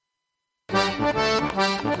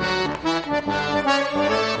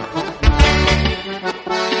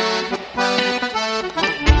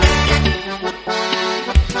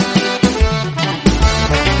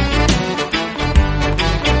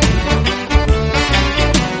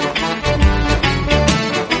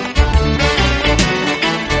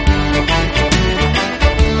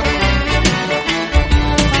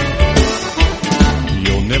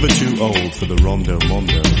Rondo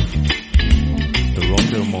Mondo. The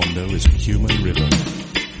Rondo Mondo is a human river.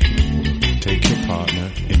 Take your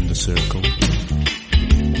partner in the circle.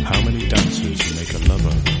 How many dancers make a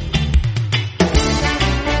lover?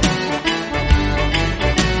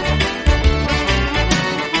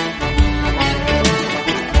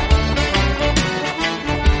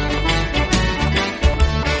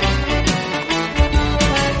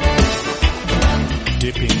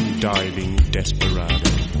 Dipping, diving, desperado.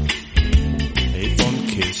 A fond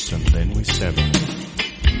kiss and then we sever.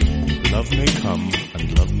 Love may come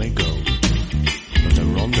and love may go, but the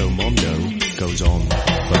Rondo Mondo goes on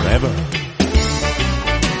forever.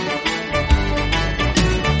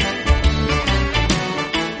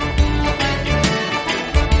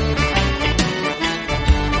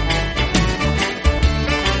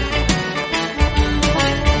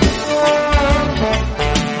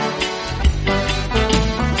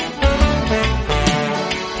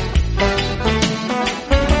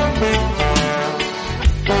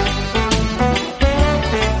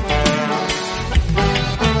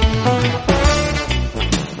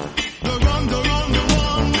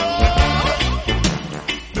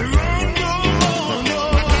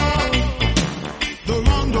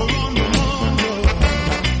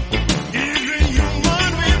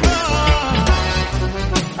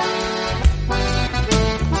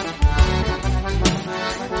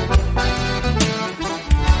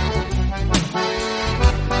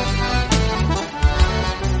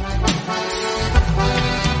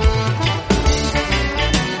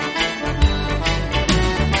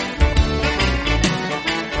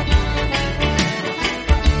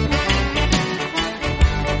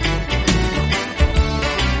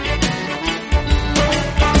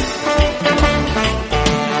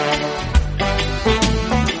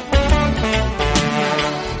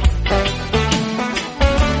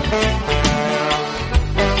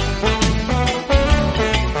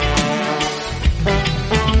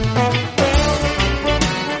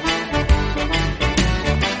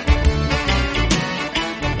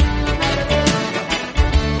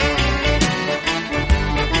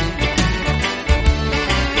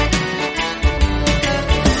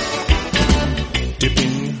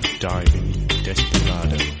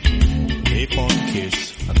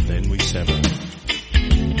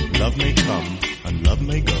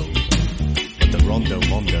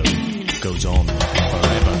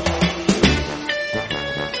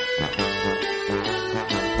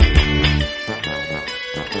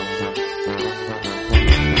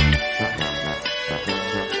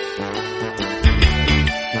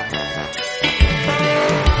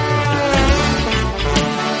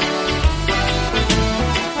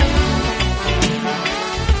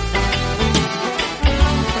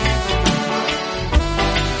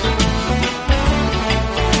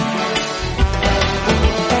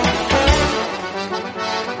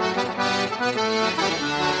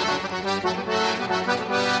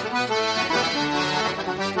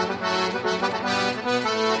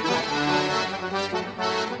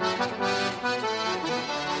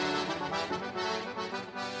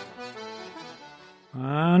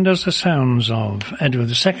 And as the sounds of Edward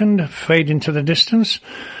II fade into the distance,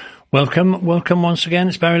 welcome once again.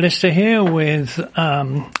 It's Barry Lister here with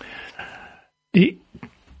the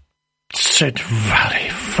Sid Valley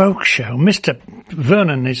Folk Show. Mr.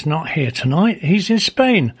 Vernon is not here tonight. He's in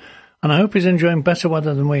Spain, and I hope he's enjoying better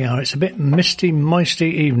weather than we are. It's a bit misty, moisty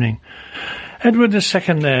evening. Edward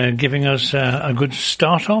II there giving us a good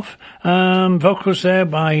start off. Vocals there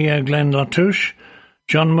by Glenn Latouche.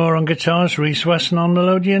 John Moore on guitars, Reese Weston on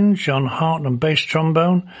melodeon, John Hart on bass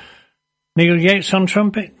trombone, Neil Yates on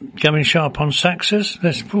trumpet, Gavin Sharp on saxes,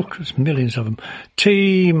 there's millions of them,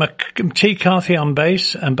 T. Carthy on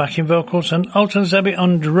bass and backing vocals, and Alton Zebby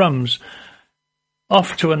on drums.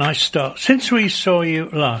 Off to a nice start. Since we saw you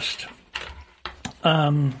last,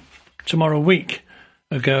 tomorrow a week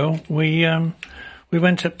ago, we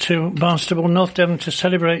went up to Barnstable, North Devon to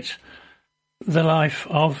celebrate the life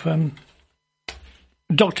of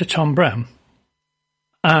Dr. Tom Brown,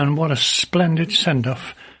 and what a splendid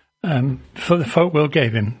send-off for the folk world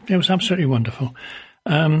gave him. It was absolutely wonderful.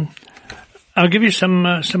 I'll give you some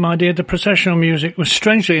idea. The processional music was,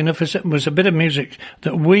 strangely enough, was a bit of music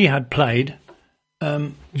that we had played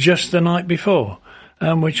just the night before,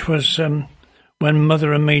 which was when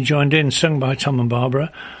Mother and Me joined in, sung by Tom and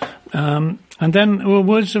Barbara. And then were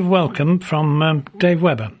words of welcome from Dave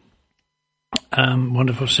Webber,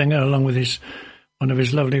 wonderful singer, along with one of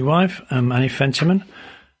his lovely wife, Annie Fentiman.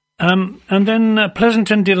 And then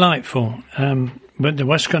Pleasant and Delightful, with the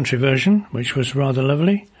West Country version, which was rather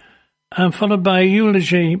lovely, followed by a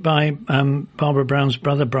eulogy by Barbara Brown's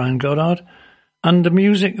brother, Brian Goddard, And the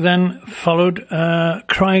music then followed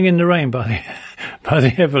Crying in the Rain by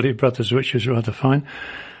the Everly Brothers, which was rather fine.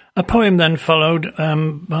 A poem then followed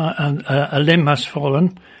by A Limb Has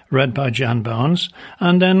Fallen, read by Jan Barnes.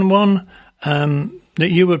 And then one that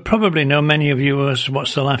you would probably know, many of you, as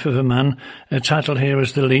What's the Life of a Man, titled here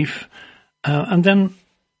as The Leaf. And then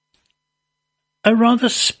a rather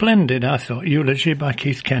splendid, I thought, eulogy by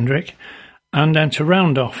Keith Kendrick. And then to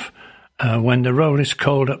round off, When the Road is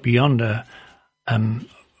Cold Up Yonder, when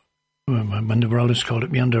the road is cold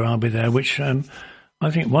up yonder, I'll be there, which I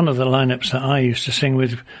think one of the lineups that I used to sing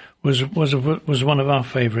with was one of our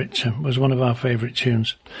favourite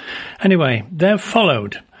tunes. Anyway, there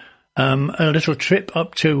followed a little trip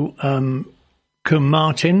up to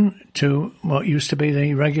Cummartin, to what used to be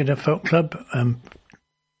the regular folk club. Can't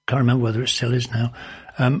remember whether it still is now.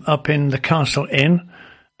 Up in the Castle Inn.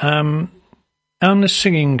 And the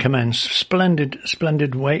singing commenced.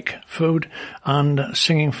 Splendid wake, food, and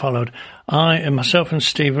singing followed. Myself and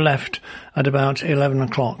Steve left at about 11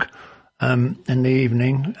 o'clock in the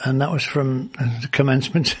evening, and that was from the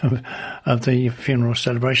commencement of the funeral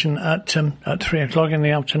celebration at 3 o'clock in the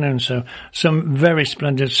afternoon. So some very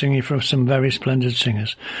splendid singing from some very splendid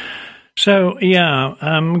singers. So,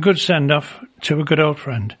 good send-off to a good old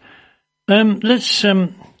friend.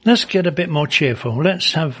 Let's get a bit more cheerful.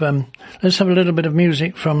 Let's have a little bit of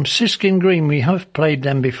music from Siskin Green. We have played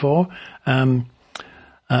them before.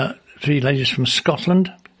 Three ladies from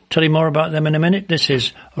Scotland. Tell you more about them in a minute. This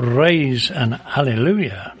is Raise and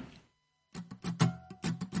Hallelujah.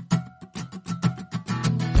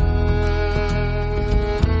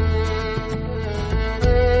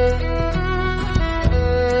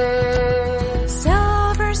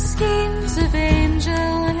 Silver skeins of angel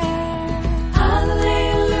hair.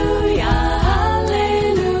 Hallelujah,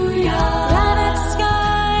 hallelujah. Planet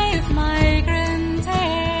sky of migrant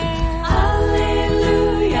air.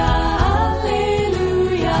 Hallelujah,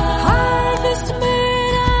 hallelujah. Harvest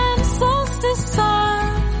moon and solstice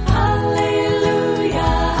sun.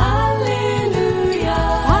 Hallelujah, hallelujah.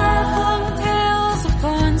 Far-flung tales of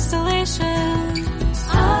constellations.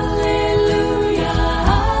 Hallelujah,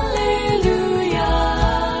 hallelujah.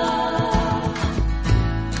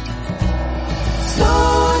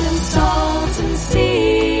 Stone and salt and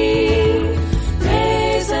sea,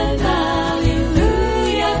 praise and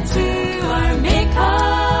hallelujah to our Maker.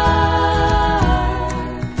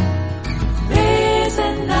 Praise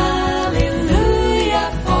and hallelujah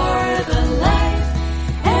for the life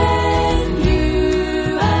and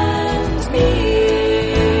you and me.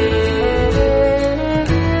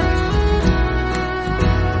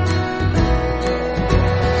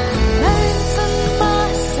 Mountain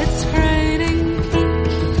moss, its crowning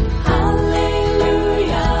peak.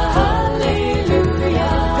 Hallelujah,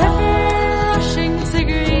 hallelujah. River rushing to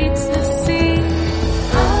greet the sea.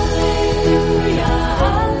 Hallelujah,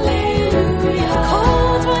 hallelujah.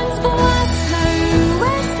 Cold winds blast now,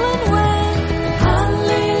 westland wind.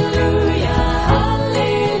 Hallelujah,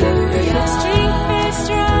 hallelujah. Street face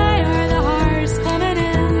dry or the heart's coming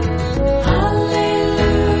in.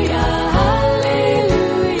 Hallelujah, hallelujah.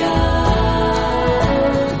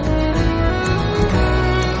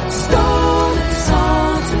 Stone and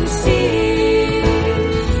salt and sea,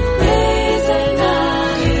 praise and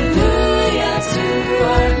hallelujah to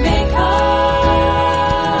our Maker.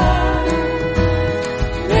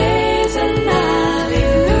 Praise and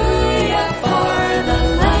hallelujah for the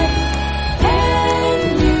life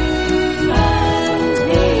and you and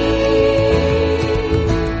me.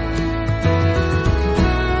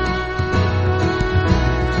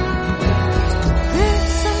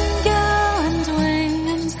 Roots and gill and wing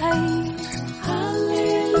and tide.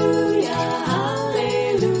 Hallelujah,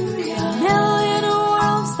 hallelujah. Million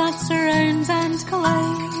worlds that surround and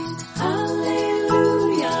collide.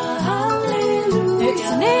 Hallelujah, hallelujah. It's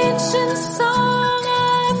an ancient song, a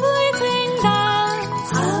fleeting dance.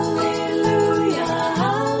 Hallelujah,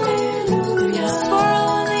 hallelujah.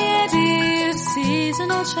 Swirl in the eddy of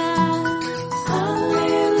seasonal chance.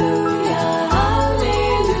 Hallelujah,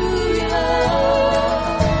 hallelujah.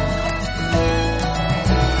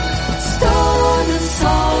 Stone and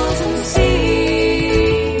salt and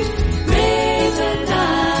sea, praise and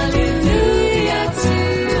hallelujah to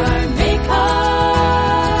our Maker.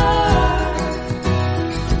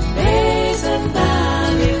 Praise and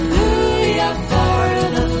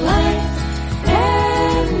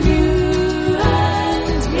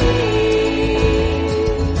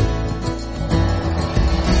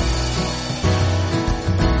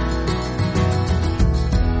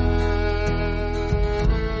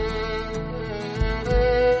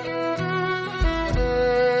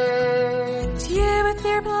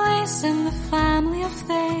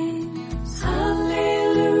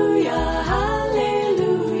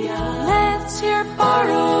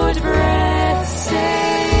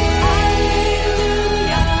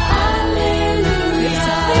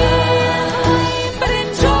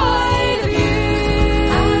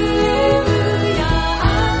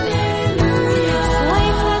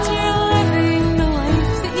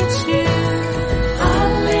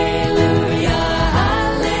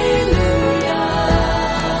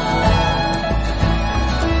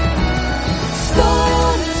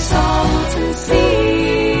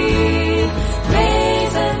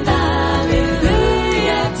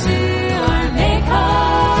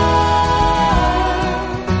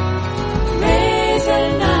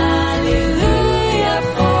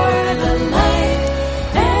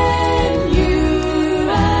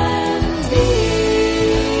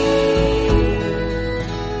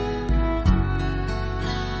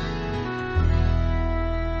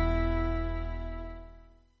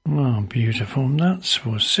performed that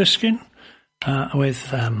was Siskin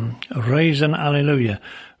with Raisin Alleluia,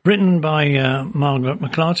 written by Margaret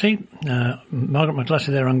McClarty. Margaret McClarty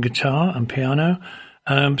there on guitar and piano,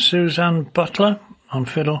 Suzanne Butler on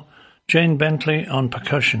fiddle, Jane Bentley on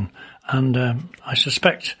percussion, and I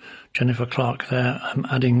suspect Jennifer Clark there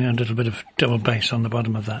adding a little bit of double bass on the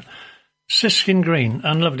bottom of that. Siskin Green,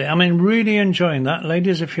 and loved it. I mean, really enjoying that,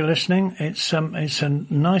 ladies. If you're listening, it's a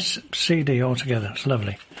nice CD altogether. It's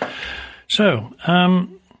lovely. So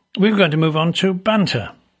we're going to move on to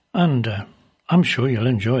banter, and I'm sure you'll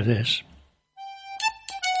enjoy this.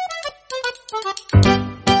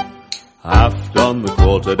 Aft on the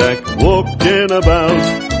quarterdeck, walking about,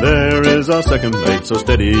 there is our second mate, so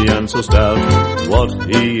steady and so stout. What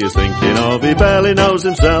he is thinking of, he barely knows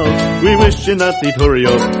himself. We wishing that he'd hurry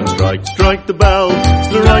up and strike the bell,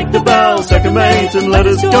 second mate, and let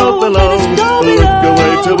us go below. Look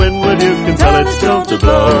away to windward, you can tell it's going to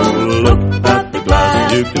blow. Look at the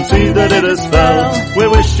glass, you can see that it has fell.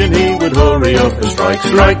 We're wishing he would hurry up and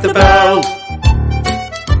strike the bell.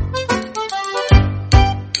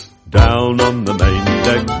 Down on the main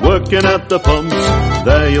deck, working at the pumps,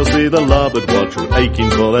 there you'll see the larboard watch aching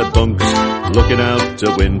for their bunks. Looking out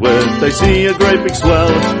to windward, they see a great big swell.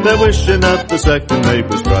 They're wishing that the second mate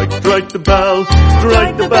would strike the bell,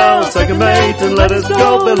 second mate, and let us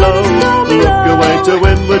go below. Look away to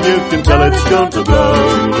windward, you can tell it's going to blow.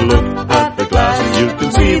 Look at the glass, you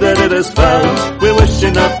can see that it has fell. We're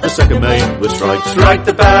wishing that the second mate would strike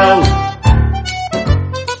the bell.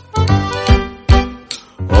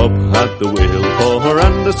 Up at the wheel, poor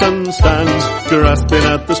Anderson stands, grasping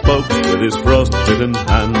at the spokes with his frost-bitten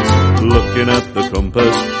hands. Looking at the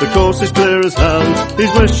compass, the course is clear as hell.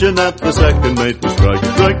 He's wishing that the second mate will strike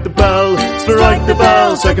the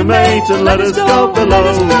bell, second mate, and let us go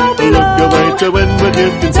below. Look away to windward, you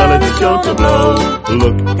can tell it's going to blow.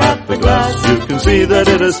 Look at the glass, you can see that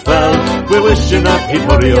it has fell. We're wishing that he'd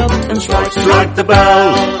hurry up and strike the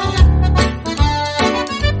bell.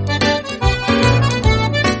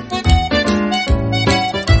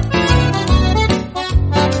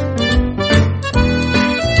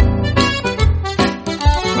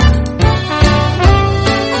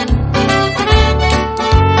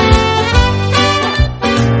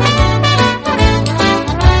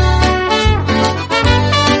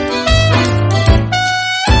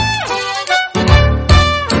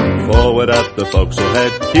 At the forecastle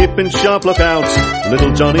head, keeping sharp lookout,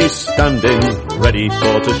 little Johnny's standing, ready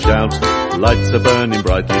for to shout. Lights are burning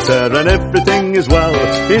brightly, sir, and everything is well.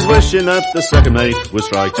 He's wishing that the second mate will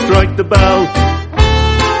strike the bell.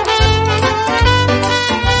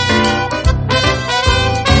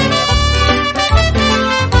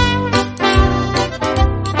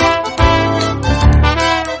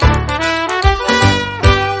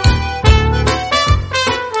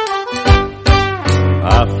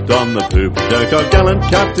 On the poop deck, our gallant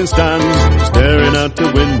captain stands, staring out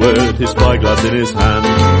to windward, his spyglass in his hand.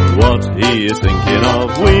 What he is thinking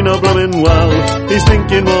of, we know blooming well. He's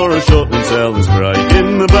thinking more of shortening sail than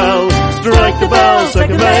striking the bell. Strike the bell,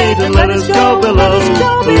 second mate, and let us go below.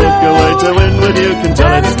 Look away to windward, you can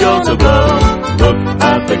tell it's going to blow. Look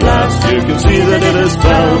at the glass, you can see that it has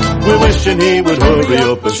fell. We're wishing he would hurry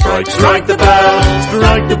up and strike the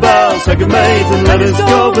bell, second mate, and let us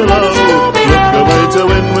go below. Look away to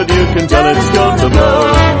windward, you can tell it's going to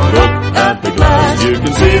blow. Look at the glass, you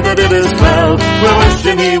can see that it has fell. We're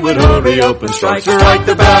wishing he would hurry up and strike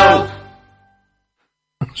the bell.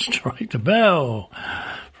 Strike the bell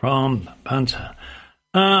from Panther.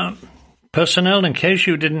 Personnel, in case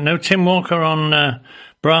you didn't know, Tim Walker on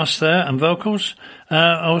brass there and vocals.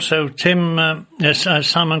 Also Simon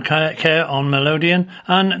Kerr on melodeon,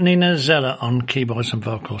 and Nina Zeller on keyboards and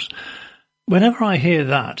vocals. Whenever I hear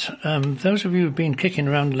that, those of you who've been kicking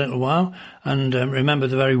around a little while and remember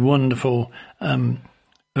the very wonderful I've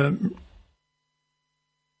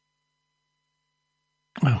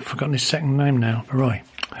forgotten his second name now, Roy.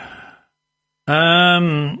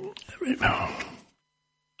 My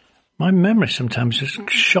memory sometimes is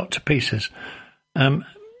shot to pieces. I'll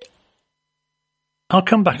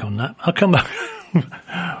come back on that. I'll come back.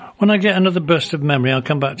 When I get another burst of memory, I'll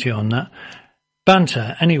come back to you on that.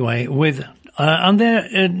 Banter, anyway, with on their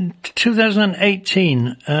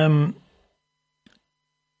 2018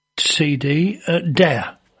 CD,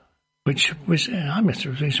 Dare, which was, I must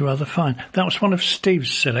have been rather fine. That was one of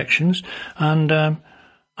Steve's selections, and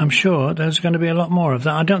I'm sure there's going to be a lot more of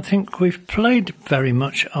that. I don't think we've played very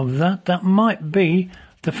much of that. That might be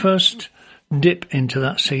the first dip into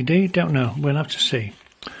that CD. Don't know. We'll have to see.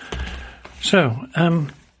 So,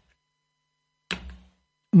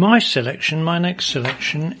 my next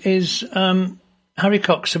selection is Harry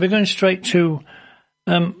Cox. So we're going straight to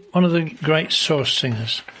one of the great source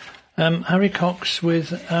singers, Harry Cox,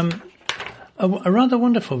 with a rather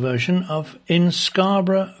wonderful version of In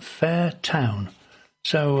Scarborough Fair Town.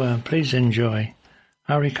 So please enjoy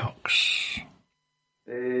Harry Cox.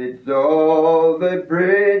 It's all the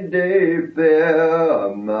pretty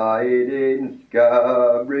fair maid in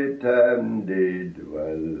Scarborough town did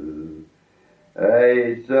dwell.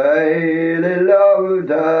 I say they loved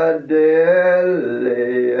her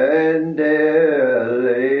dearly and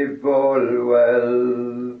dearly full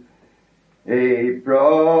well. He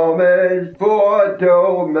promised for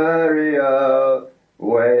to marry her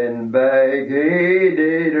when back he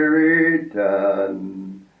did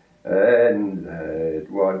return, and that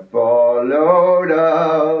what followed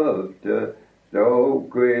after so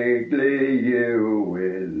quickly you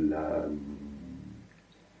will learn.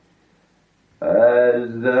 As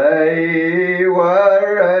they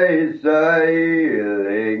were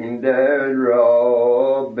sailing down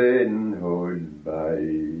Robin Hood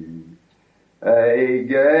Bay, a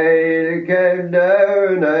gale came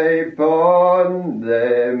down upon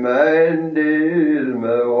them, and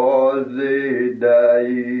dismal was the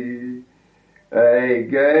day. A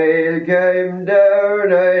gale came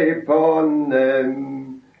down upon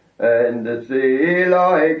them, and the sea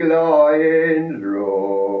like lions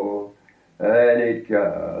roar, and it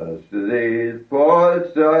cast these poor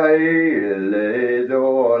sailors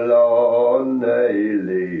all on a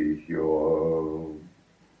lee shore.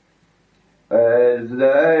 As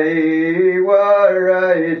they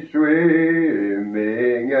were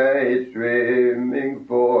swimming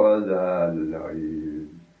for their lives,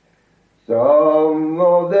 some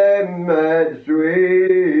of them had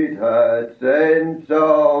sweethearts and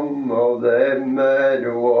some of them had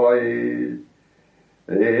wives.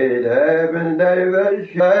 It happened they were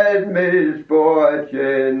had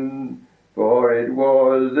misfortune, for it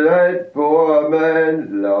was that poor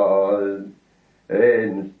man's loss.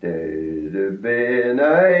 Instead of being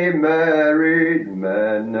a married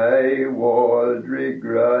man, a watery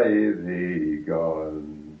grave he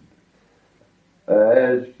gone.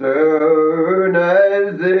 As soon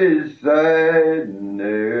as this sad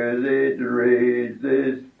news it reached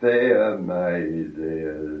this fair maid's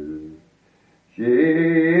ears,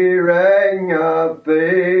 she wrung her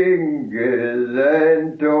fingers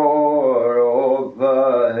and tore off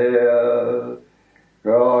her hair,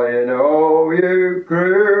 crying, "Oh, you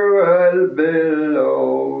cruel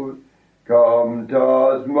billows, come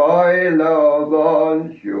toss my love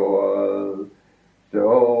on shore,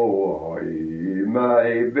 so I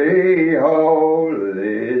may behold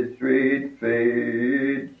his sweet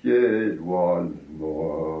features once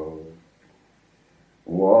more."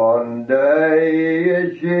 One day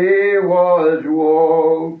as she was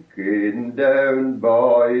walking down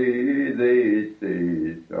by the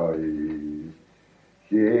seaside,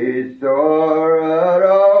 she saw her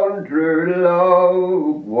own true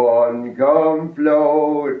love, one come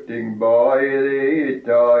floating by the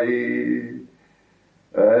tide.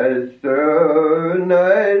 As soon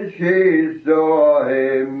as she saw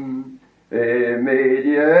him,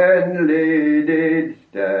 immediately did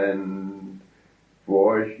stand,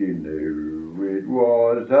 for she knew it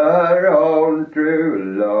was her own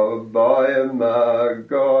true love by a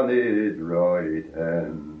mark on his right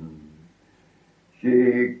hand.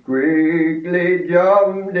 She quickly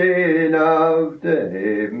jumped in after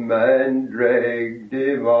him and dragged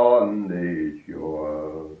him on the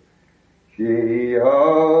shore. She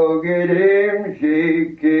hugged him,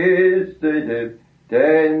 she kissed him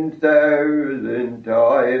 10,000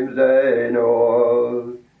 times and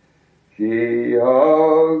all. She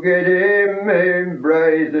hugged him,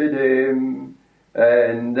 embraced him,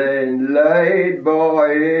 and then laid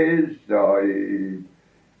by his side.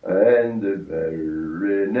 And the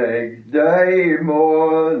very next day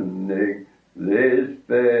morning, this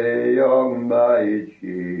fair young maid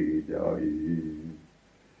she died.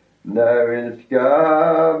 Now in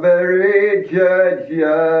Scarborough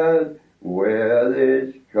churchyard, where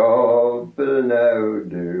this couple now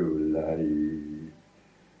do lie,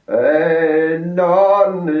 and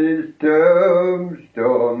on his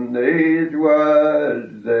tombstone these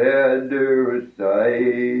words there do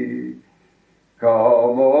say,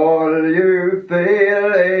 "Come all you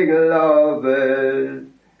feeling lovers,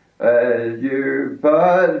 as you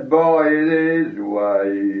pass by this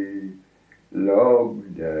way, look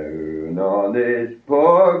down on this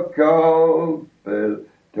poor couple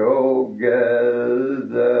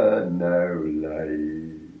together now lie."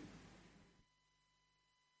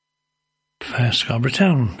 Fair Scarborough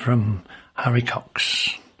Town from Harry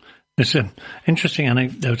Cox. There's an interesting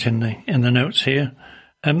anecdote in the notes here.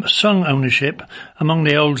 song ownership among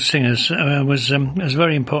the old singers was a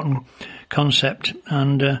very important concept,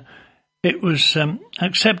 and it was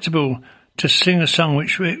acceptable to sing a song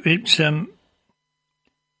which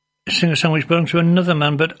belonged to another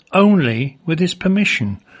man, but only with his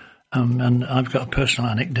permission. And I've got a personal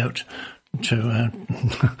anecdote to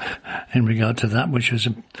in regard to that, which was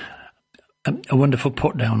a wonderful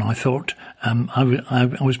put down. I thought I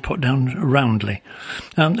was put down roundly.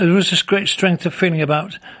 There was this great strength of feeling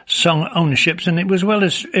about song ownerships, and it was well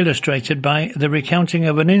illustrated by the recounting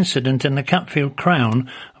of an incident in the Catfield Crown,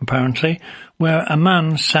 apparently, where a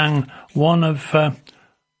man sang one of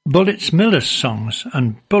Bullets Miller's songs,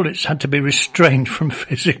 and Bullets had to be restrained from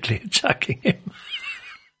physically attacking him.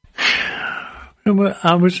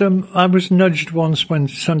 I was nudged once when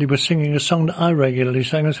somebody was singing a song that I regularly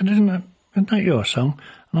sang. I said, "Isn't that your song?"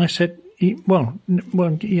 And I said, "Well,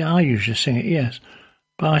 yeah, I usually sing it, yes."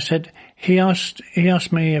 But I said, he asked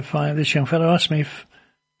me this young fellow asked me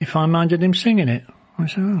if I minded him singing it. I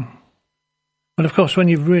said, "Oh." Well, of course, when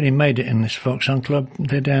you've really made it in this folk song club,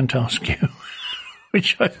 they daren't ask you,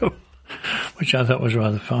 which I thought was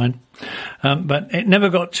rather fine. But it never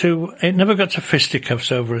got to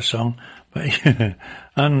fisticuffs over a song. But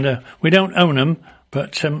and we don't own them,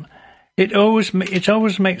 but it always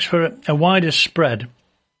makes for a wider spread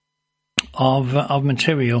of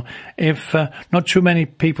material if not too many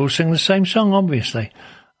people sing the same song, obviously.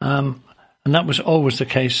 And that was always the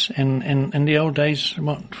case in the old days,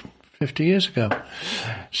 50 years ago.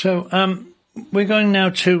 So we're going now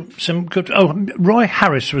to some good... Oh, Roy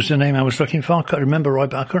Harris was the name I was looking for. I couldn't remember Roy,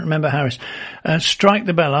 but I couldn't remember Harris. Strike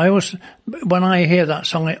the Bell. When I hear that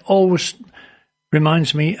song, it always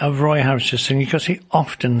reminds me of Roy Harris's singing, because he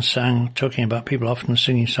often sang, talking about people often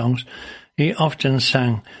singing songs, he often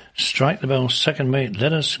sang, "Strike the bell, second mate,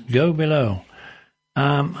 let us go below."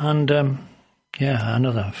 Another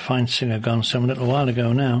fine singer gone some little while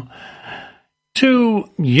ago now. Two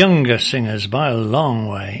younger singers by a long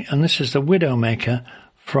way, and this is the Widowmaker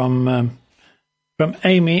from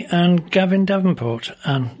Amy and Gavin Davenport,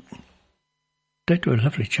 and they do a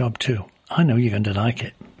lovely job too. I know you're going to like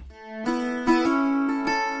it.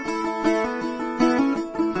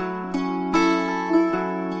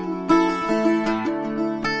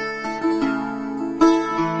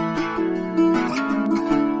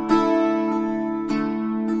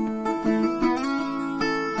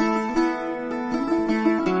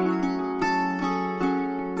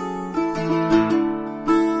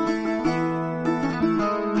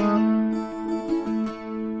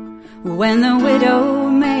 When the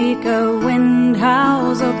Widowmaker wind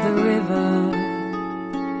howls up the river,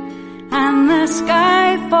 and the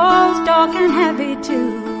sky falls dark and heavy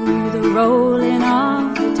to the rolling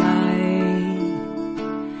of the tide,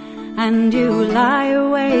 and you lie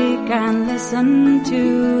awake and listen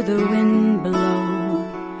to the wind blow,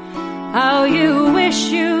 how you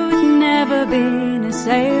wish you'd never been a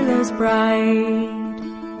sailor's bride.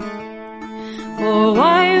 For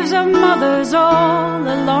wives and mothers all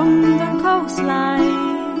along the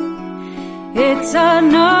coastline, it's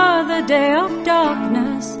another day of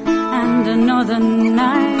darkness and another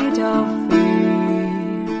night of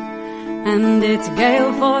fear, and it's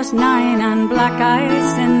gale force 9 and black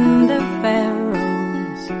ice in the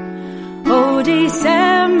Faroes. Oh,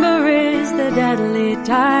 December is the deadly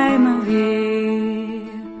time of year.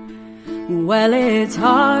 Well, it's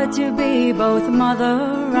hard to be both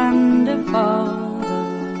mother and a father,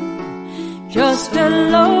 just a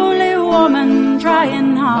lowly woman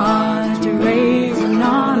trying hard to raise an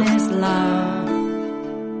honest lad.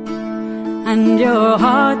 And your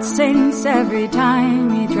heart sinks every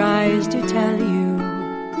time he tries to tell you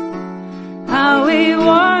how he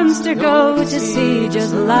wants to go to sea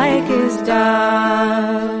just like his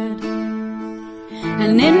dad.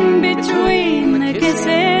 And in between the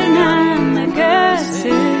kissing and the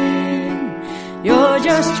cursing, you're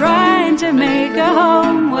just trying to make a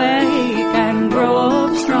home where he can grow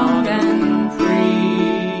up strong and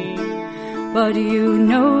free. But you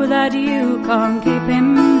know that you can't keep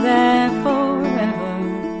him there forever.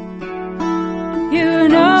 You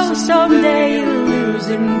know someday you'll lose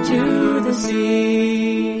him to the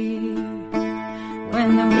sea.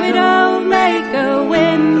 When the Widowmaker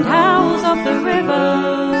wind howls up the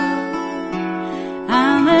river,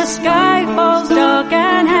 and the sky falls dark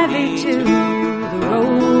and heavy to the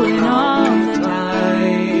rolling of the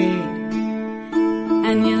tide,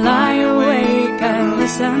 and you lie awake and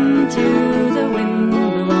listen to the wind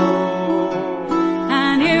blow,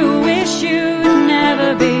 and you wish you'd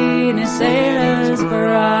never been a sailor's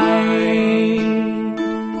bride.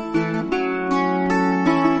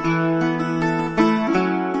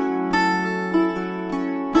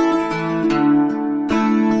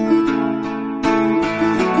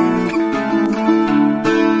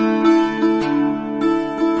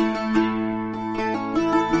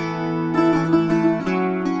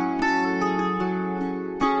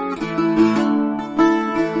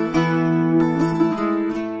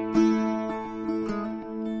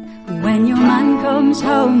 comes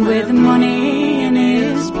home with money in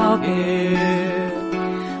his pocket.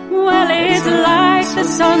 Well, it's like the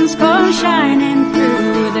sun's come shining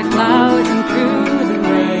through the clouds and through the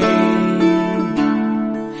rain.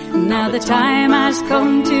 Now the time has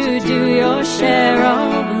come to do your share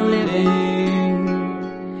of living.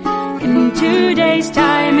 In 2 days'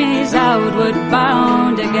 time he's outward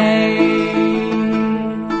bound again.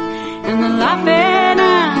 And the laughing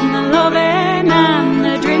and the loving and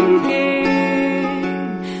the drinking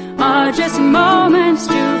are just moments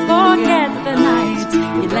to forget the night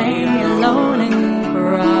he lay alone and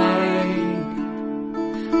cried.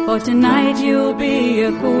 For tonight you'll be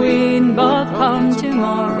a queen, but come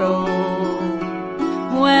tomorrow,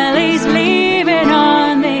 well, he's leaving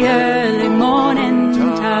on the early morning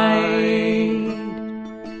tide.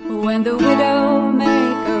 When the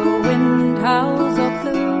widowmaker wind howls up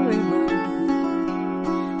the river,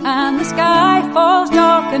 and the sky falls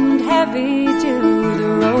dark and heavy to the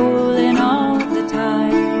rolling of the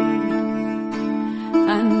tide,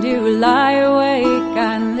 and you lie awake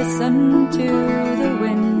and listen to the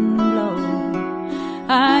wind blow,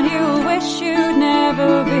 and you wish you'd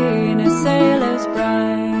never been a sailor's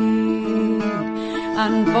bride.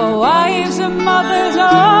 And for wives and mothers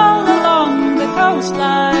all along the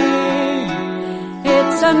coastline,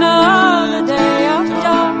 it's another day of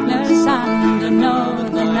darkness and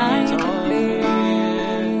another night of fear.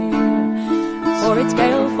 For it's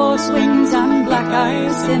gale force winds and black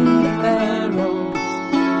ice in the Faroes,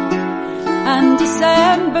 and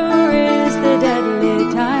December is the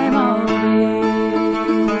deadly time of year,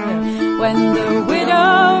 when the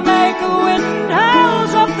widowmaker wind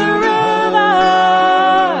howls up the river,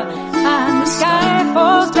 and the sky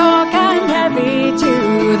falls dark and heavy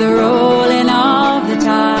to the rolling of the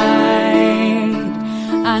tide,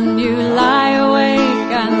 and you lie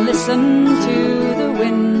awake and listen to the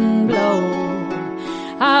wind blow.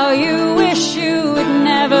 How you wish you had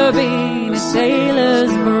never been a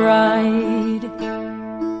sailor's bride.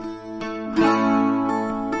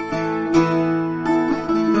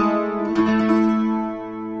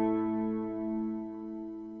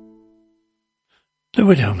 The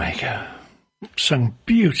Widowmaker, sung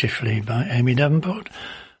beautifully by Amy Davenport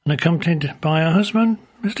and accompanied by her husband,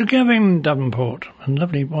 Mr. Gavin Davenport, and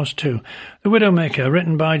lovely he was too. The Widowmaker,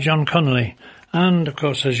 written by John Connolly, and of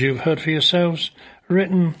course, as you've heard for yourselves,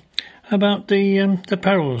 written about the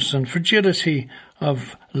perils and fragility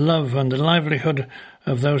of love and the livelihood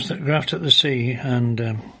of those that graft at the sea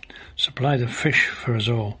and supply the fish for us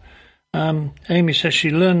all. Amy says she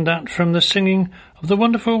learned that from the singing of the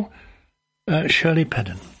wonderful Shirley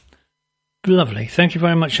Pedden. Lovely. Thank you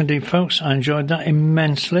very much indeed, folks. I enjoyed that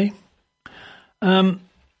immensely. Some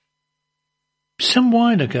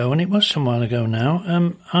while ago, and it was some while ago now,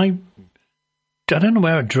 I don't know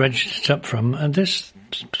where I dredged it up from, and this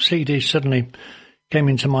CD suddenly came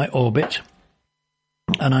into my orbit,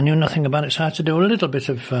 and I knew nothing about it, so I had to do a little bit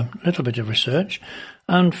of research,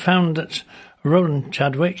 and found that Roland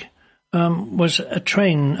Chadwick was a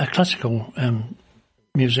classical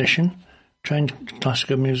musician, trained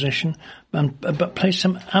classical musician, but played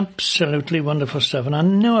some absolutely wonderful stuff. And I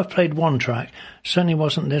know I've played one track, certainly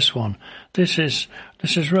wasn't this one. This is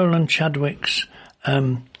Roland Chadwick's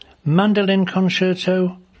Mandolin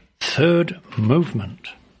Concerto, Third Movement.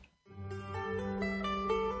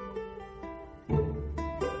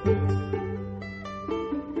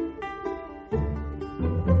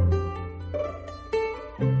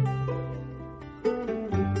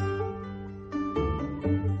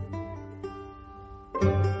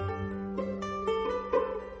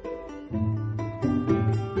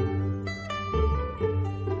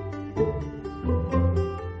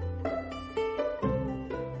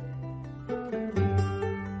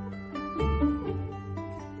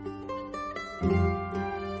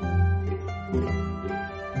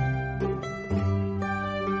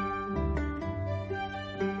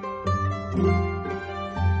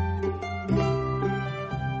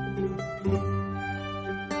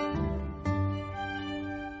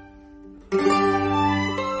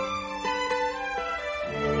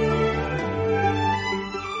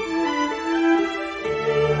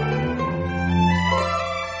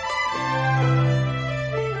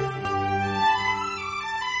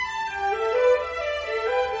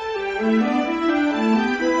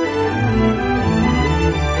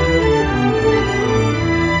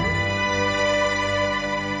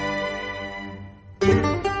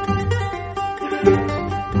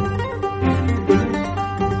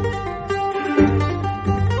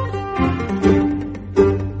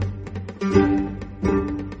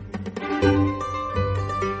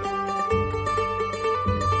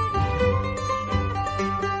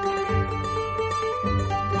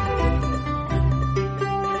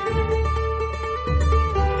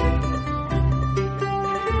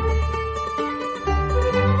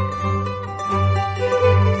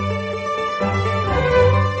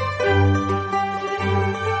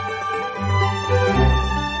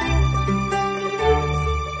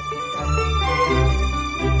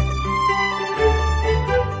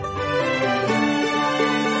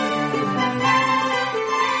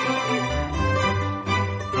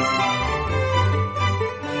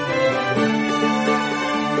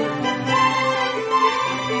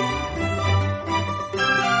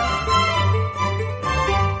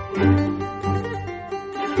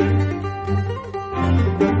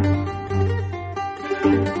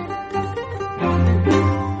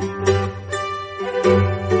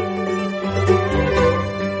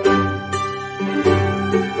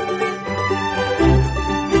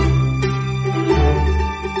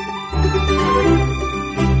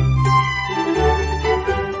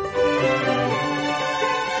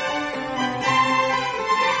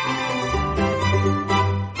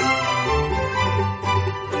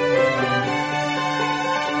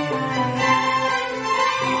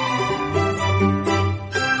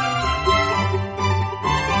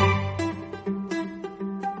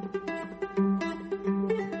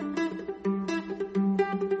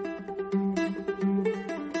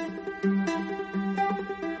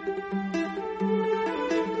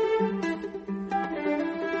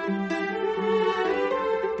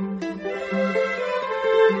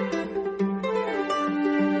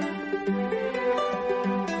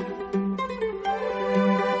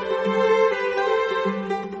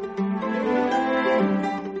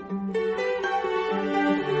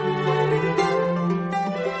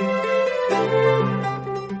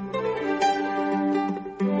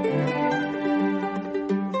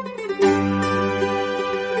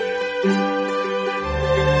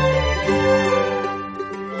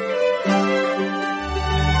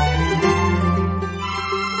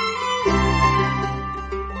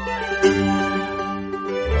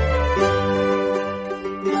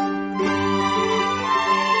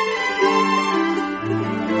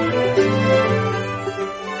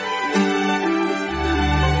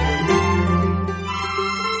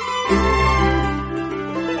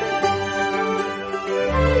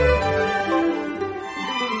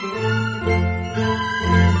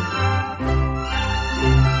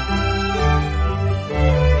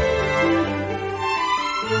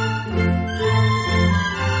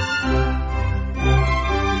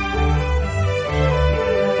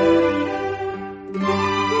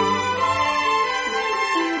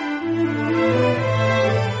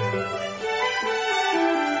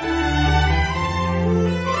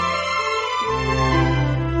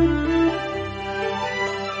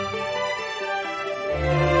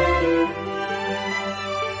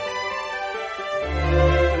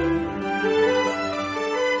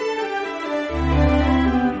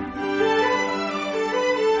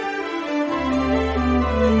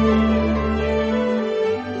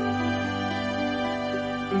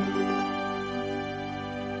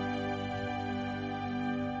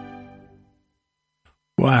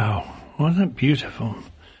 Wow, wasn't it beautiful?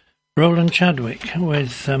 Roland Chadwick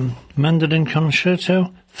with Mandolin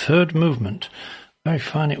Concerto, third movement. Very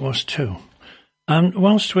fine it was too. And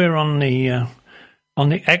whilst we're on the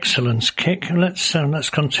excellence kick, let's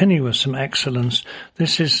continue with some excellence.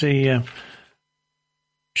 This is the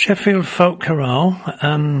Sheffield Folk Chorale.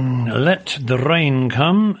 Let the Rain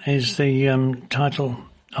Come is the title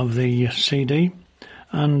of the CD,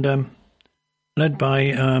 and led by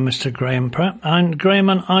Mr. Graham Pratt. And Graham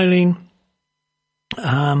and Eileen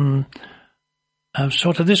have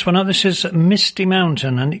sorted this one out. This is Misty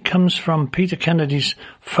Mountain, and it comes from Peter Kennedy's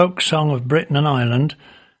Folk Song of Britain and Ireland.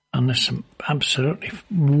 And there's some absolutely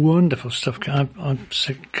wonderful stuff. I've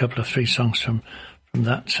sing a couple of three songs from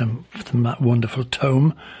that wonderful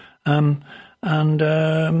tome. And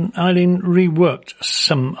Eileen reworked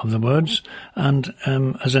some of the words. And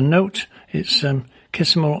as a note, it's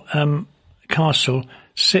Kissimel Castle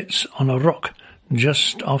sits on a rock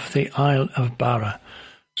just off the Isle of Barra.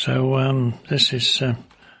 So this is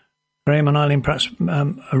Graham and Eileen Pratt's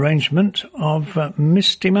arrangement of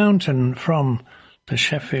Misty Mountain from the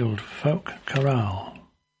Sheffield Folk Chorale.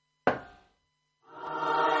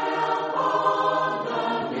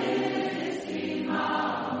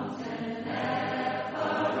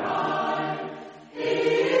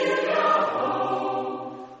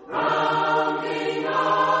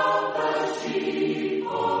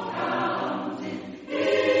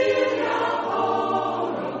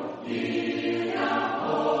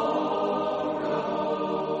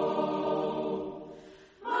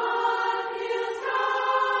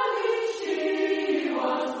 She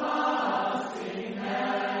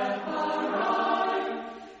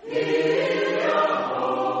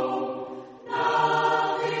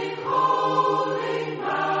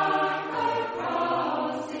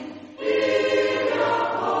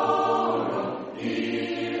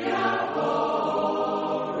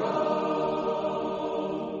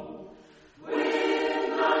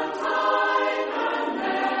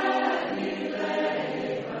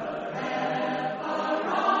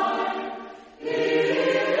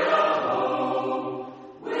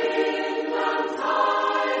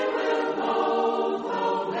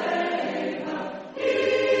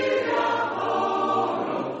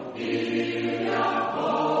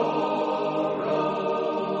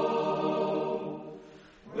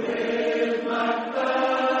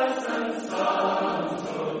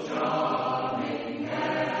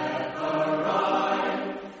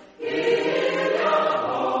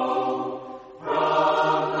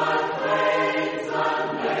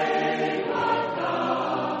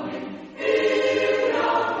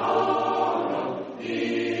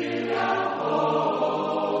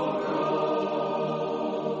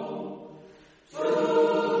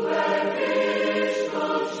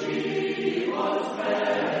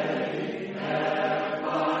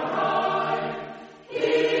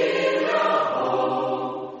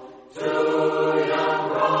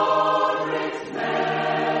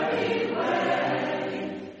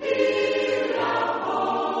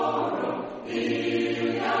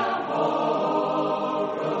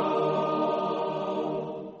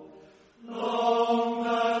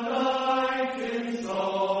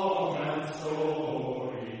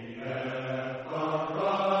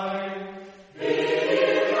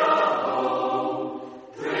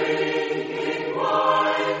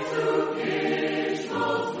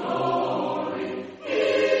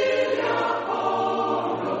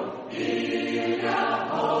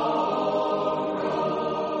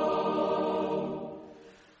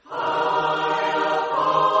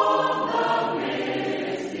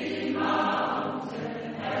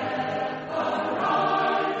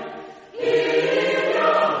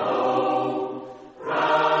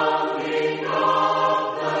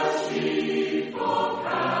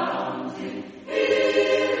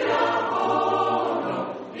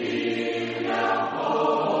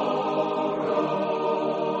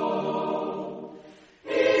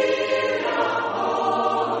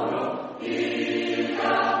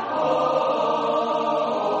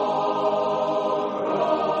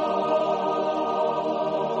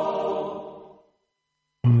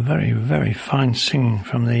very fine singing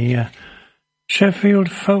from the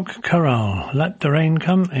Sheffield Folk Chorale. Let the Rain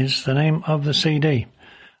Come is the name of the CD.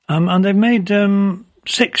 And they've made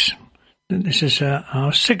 6. This is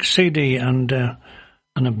our 6th CD, and a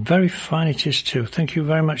very fine it is too. Thank you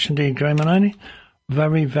very much indeed, Graham Maloney.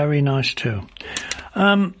 Very, very nice too.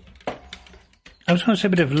 I was going to say a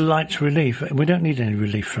bit of light relief. We don't need any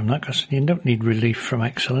relief from that, because you don't need relief from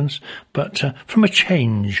excellence, but from a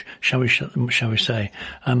change, shall we say,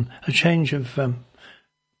 a change of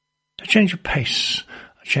pace,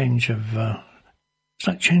 a change of it's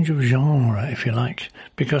like change of genre, if you like,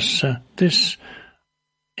 because this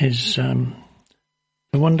is the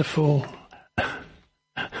wonderful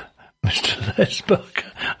Mr. Les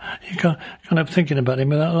Barker. You can't help thinking about him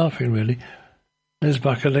without laughing, really. Les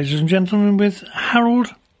Barker, ladies and gentlemen, with Harold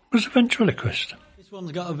Was a Ventriloquist. This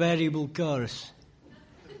one's got a variable chorus.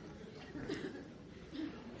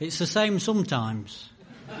 It's the same sometimes.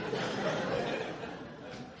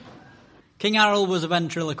 King Harold was a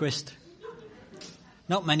ventriloquist.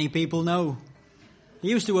 Not many people know.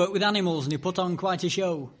 He used to work with animals and he put on quite a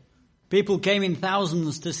show. People came in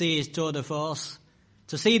thousands to see his tour de force,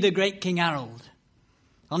 to see the great King Harold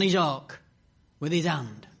on his ark with his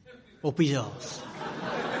hand up his arse.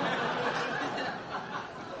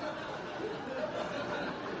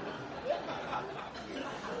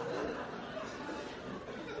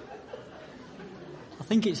 I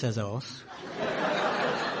think it says horse.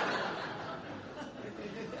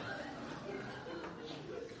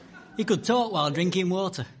 He could talk while drinking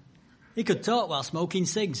water. He could talk while smoking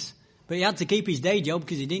cigs. But he had to keep his day job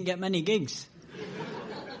because he didn't get many gigs.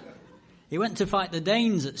 He went to fight the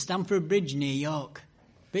Danes at Stamford Bridge near York.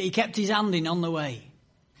 But he kept his hand in on the way.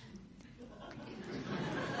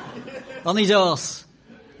 On his horse,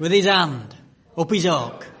 with his hand, up his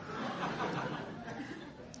ark.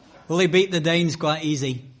 Well, he beat the Danes quite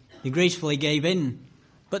easy. He gracefully gave in.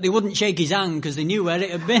 But they wouldn't shake his hand because they knew where it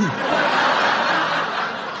had been.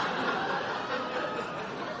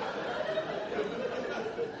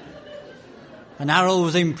 And Harold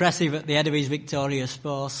was impressive at the head of his victorious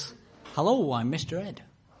force. "Hello, I'm Mr. Ed,"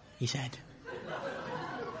 he said.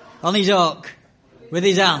 On his ark, with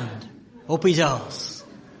his hand, up his arse.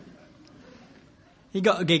 He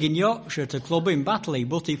got a gig in Yorkshire to club in Batley,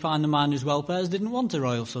 but he found the miners' welfares didn't want a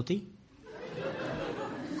royal sooty.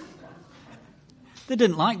 They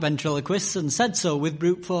didn't like ventriloquists and said so with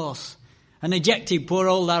brute force, and ejected poor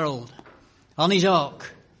old Harold on his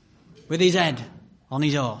ark, with his head on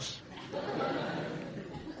his horse.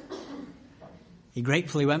 He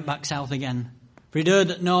gratefully went back south again, for he'd heard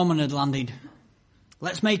that Norman had landed.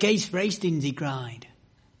 "Let's make haste for Hastings," he cried,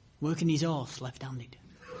 working his horse left-handed.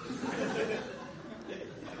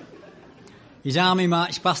 His army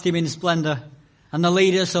marched past him in splendour, and the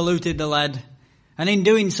leader saluted the lead, and in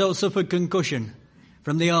doing so suffered concussion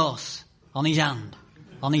from the horse on his hand,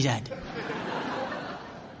 on his head.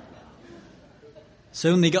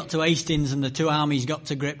 Soon they got to Hastings and the two armies got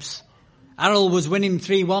to grips. Harold was winning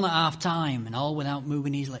 3-1 at half-time, and all without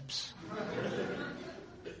moving his lips.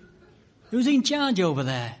 "Who's in charge over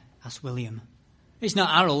there?" asked William. "It's not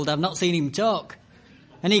Harold, I've not seen him talk."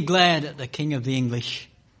 And he glared at the King of the English,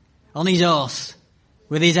 on his horse,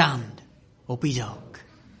 with his hand up his ark.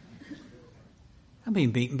 "I've been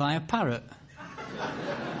beaten by a parrot."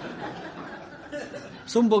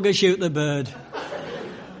 Some bugger shoot the bird,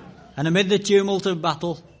 and amid the tumult of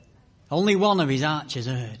battle, only one of his archers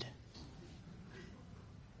heard.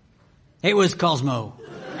 It was Cosmo.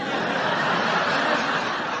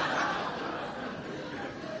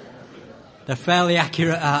 The fairly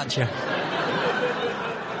accurate archer.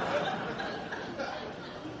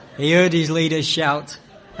 He heard his leaders shout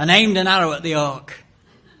and aimed an arrow at the ark.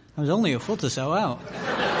 I was only a foot or so out.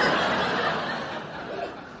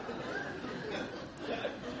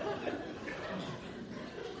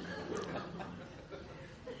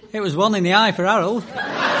 It was one in the eye for Harold.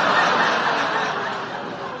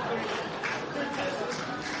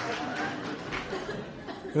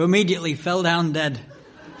 Who immediately fell down dead.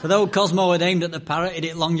 For though Cosmo had aimed at the parrot, it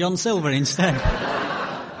hit Long John Silver instead.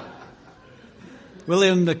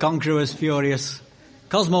 William the Conqueror was furious.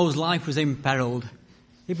 Cosmo's life was imperilled.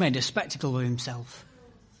 He'd made a spectacle of himself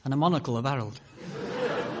and a monocle of Harold.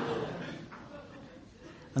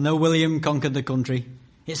 And though William conquered the country,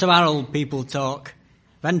 it's of Harold people talk,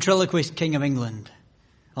 ventriloquist King of England,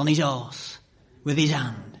 on his horse, with his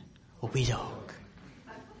hand up his ark.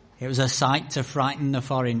 It was a sight to frighten the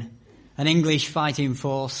foreign, an English fighting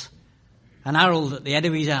force, and Harold at the head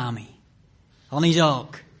of his army, on his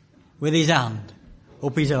ark, with his hand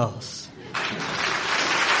up his horse.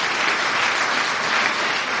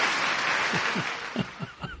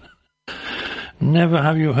 Never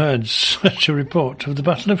have you heard such a report of the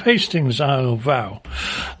Battle of Hastings, I'll vow.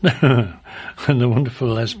 And the wonderful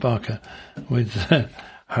Les Barker with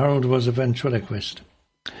Harold was a ventriloquist.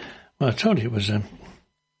 Well, I told you it was a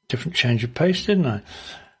different change of pace, didn't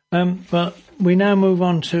I? Well, we now move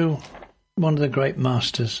on to one of the great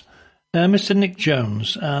masters, Mr. Nick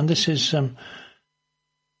Jones, and this is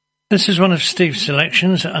one of Steve's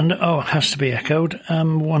selections, and it has to be echoed.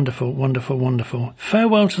 Wonderful, wonderful, wonderful.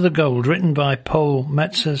 Farewell to the Gold, written by Paul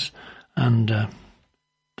Metzers, and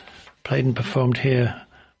played and performed here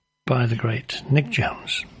by the great Nick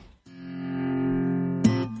Jones.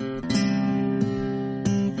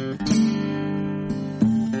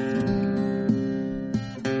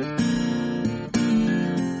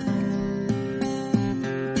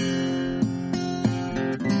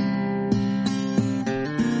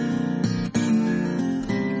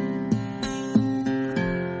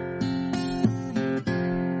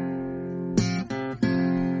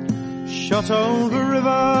 Shot over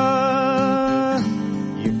river,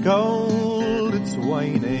 your gold it's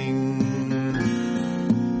waning,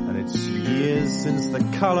 and it's years since the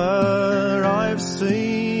colour I've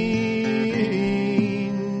seen.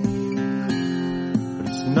 But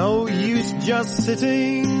it's no use just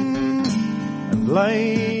sitting and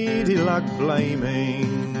lady luck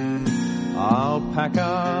blaming. I'll pack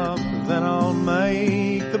up, then I'll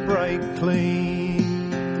make the break clean.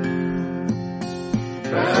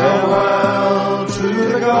 Farewell to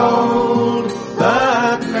the gold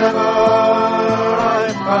that never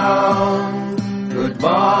I found.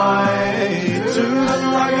 Goodbye to the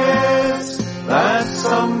nuggets that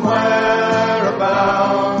somewhere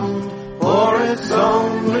abound. For it's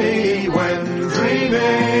only when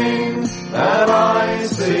dreaming that I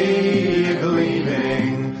see you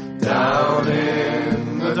gleaming down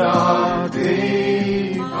in the dark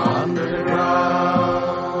deep underground.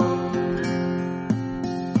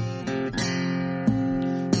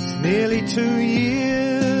 Nearly 2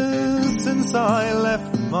 years since I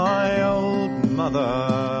left my old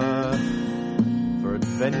mother for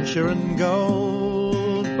adventure and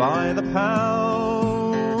gold by the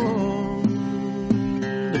pound.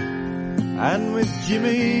 And with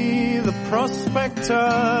Jimmy the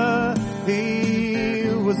prospector, he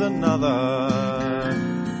was another.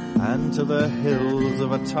 And to the hills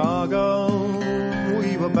of Otago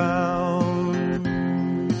we were bound.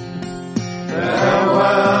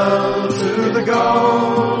 Farewell to the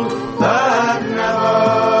gold that never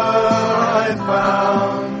I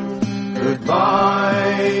found.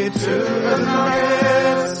 Goodbye to the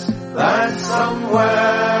nuggets that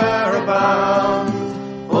somewhere abound.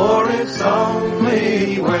 For it's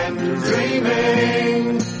only when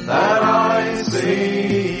dreaming that I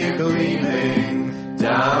see you gleaming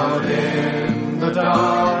down in the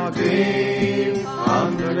dark deep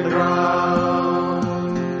underground.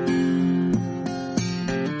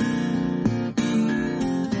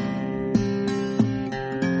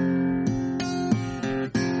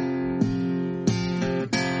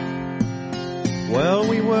 Well,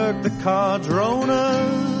 we worked the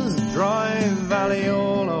Cardronas, Dry Valley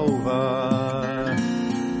all over.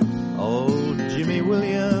 Old Jimmy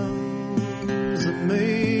Williams and me.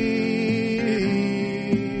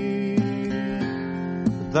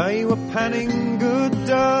 They were panning good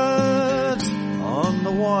dirt on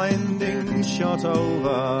the winding shot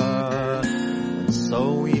over. And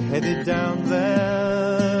so we headed down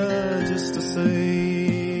there just to see.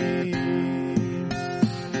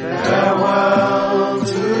 Farewell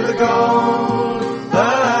to the gold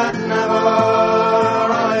that never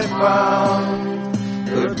I found.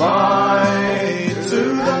 Goodbye to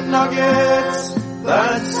the nuggets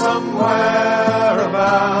that somewhere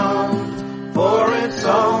abound. For it's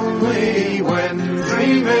only when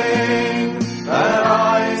dreaming that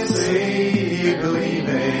I see you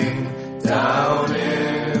gleaming down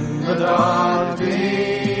in the dark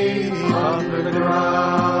deep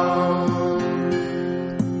underground.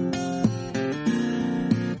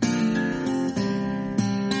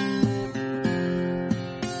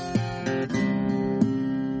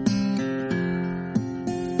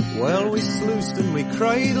 Well, we sluiced and we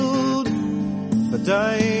cradled for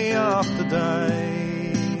day after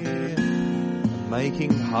day,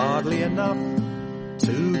 making hardly enough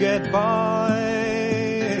to get by.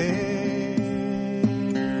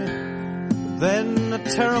 Then a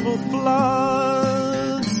terrible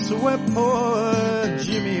flood swept poor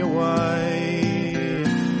Jimmy away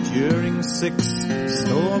during 6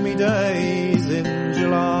 stormy days in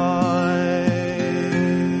July.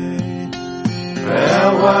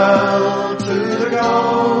 Farewell to the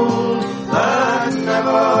gold that never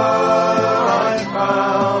I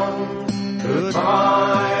found.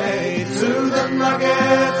 Goodbye to the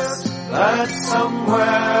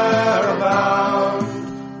where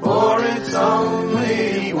bound, for it's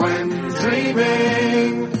only when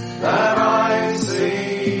dreaming that I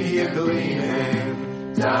see you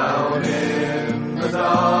gleaming down in the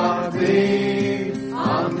dark deep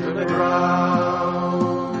underground.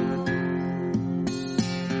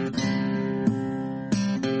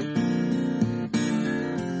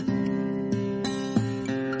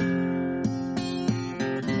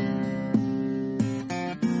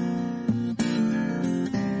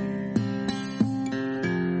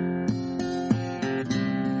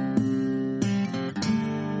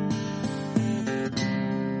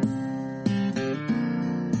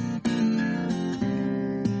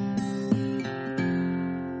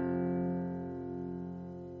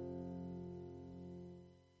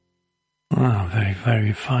 Ah, very,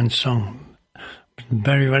 very fine song.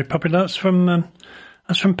 Very, very popular. That's from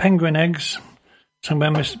Penguin Eggs, sung by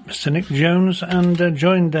Mr. Nick Jones, and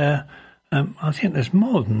joined there. I think there's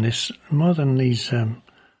more than these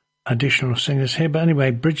additional singers here. But anyway,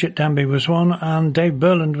 Bridget Danby was one, and Dave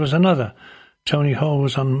Burland was another. Tony Hall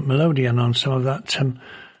was on Melodian on some of that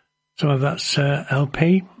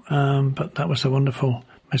LP. But that was the wonderful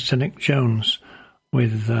Mr. Nick Jones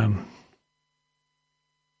with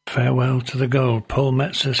Farewell to the Gold, Paul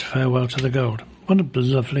Metzer's Farewell to the Gold. What a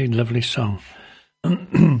lovely, lovely song.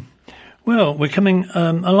 Well, we're coming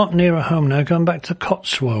a lot nearer home now, going back to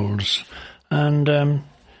Cotswolds. And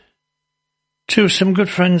to some good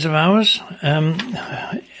friends of ours,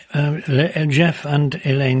 Jeff and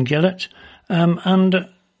Elaine Gillett. And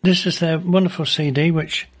this is their wonderful CD,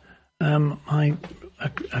 which I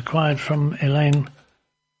acquired from Elaine.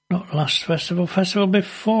 Not last festival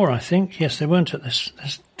before, I think. Yes, they weren't at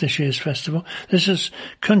this year's festival. This is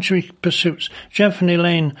Country Pursuits. Jeff and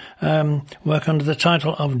Elaine work under the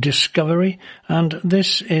title of Discovery, and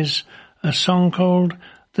this is a song called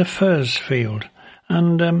The Furze Field.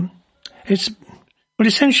 And it's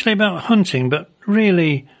essentially about hunting, but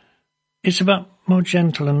really it's about more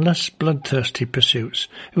gentle and less bloodthirsty pursuits.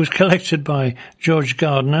 It was collected by George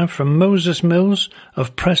Gardner from Moses Mills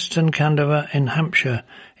of Preston Candover in Hampshire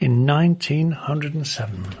in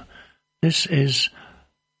 1907. This is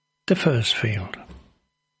The Furze Field.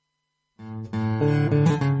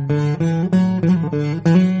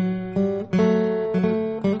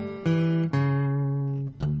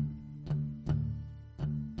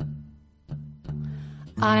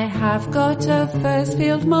 I have got a furze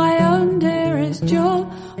field, my own dearest jewel,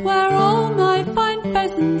 where all my fine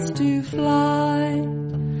pheasants do fly.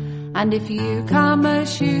 And if you come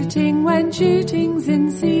a-shooting when shooting's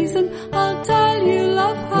in season, I'll tell you,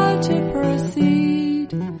 love, how to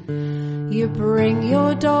proceed. You bring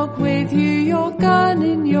your dog with you, your gun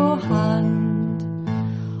in your hand,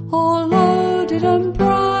 all loaded and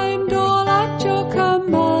primed, all at your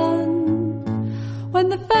command. When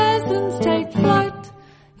the pheasants take flight,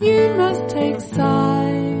 you must take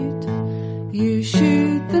sight. You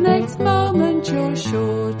shoot the next moment, you're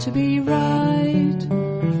sure to be right.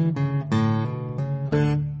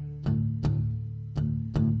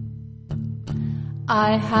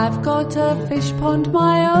 I have got a fish pond,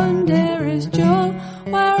 my own dearest jewel,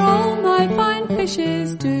 where all my fine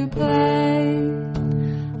fishes do play.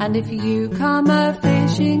 And if you come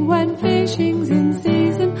a-fishing when fishing's in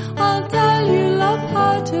season, I'll tell you, love,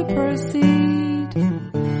 how to proceed.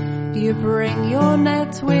 You bring your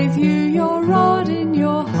nets with you, your rod in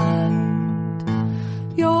your hand,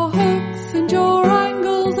 your hooks and your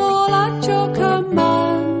angles all at your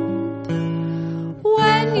command.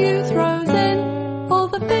 When you throws in, all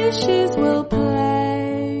the fishes will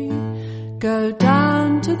play. Go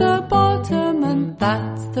down to the bottom and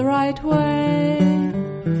that's the right way.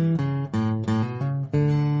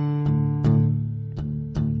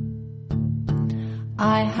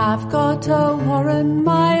 I have got a warren,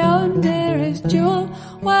 my own dearest jewel,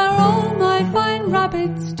 where all my fine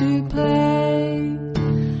rabbits do play.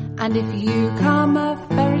 And if you come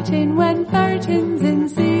a-ferreting when ferreting's in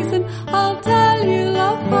season, I'll tell you,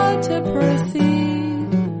 love, how to proceed.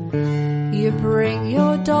 You bring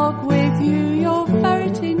your dog with you, your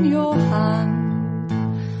ferret in your hand,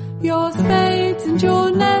 your spades and your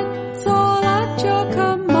nets all at your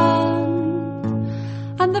command.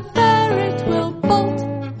 And the ferret will bolt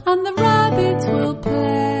and the rabbits will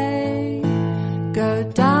play. Go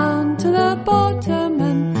down to the bottom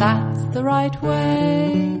and that's the right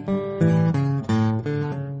way.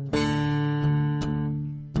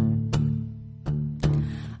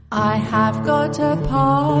 I have got a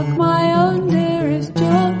park, my own dearest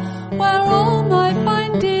jewel, where all my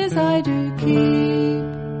fine deers I do keep.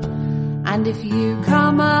 And if you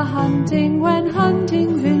come a-hunting when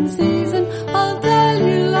hunting's in season, I'll tell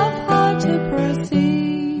you, love, how to proceed.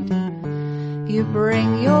 you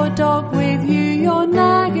bring your dog with you, your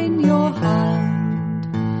nag in your hand,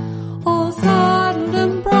 all saddled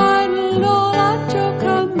and bridled, all at your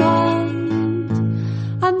command.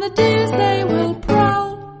 And the deers they will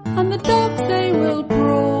prowl, and the dogs they will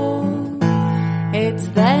brawl. It's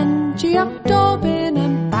then gee up Dobbin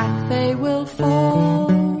and back they will fall.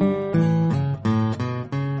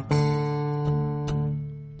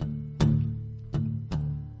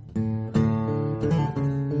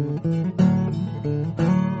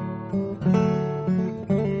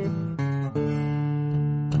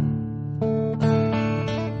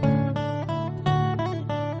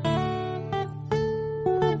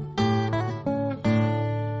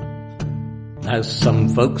 Now some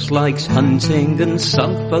folks likes hunting and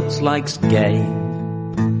some folks likes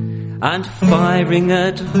game, and firing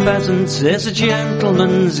at pheasants is a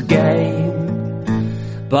gentleman's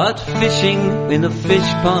game. But fishing in a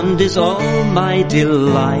fish pond is all my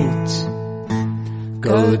delight.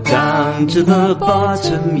 Go down to the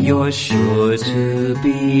bottom, you're sure to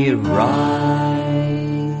be right.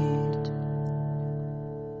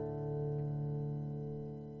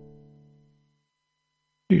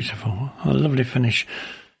 Beautiful. A lovely finish.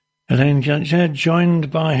 Elaine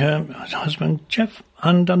joined by her husband Jeff,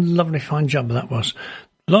 and a lovely fine job that was.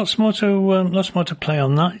 Lots more to play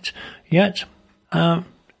on that yet. I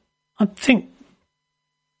think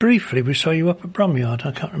briefly we saw you up at Bromyard.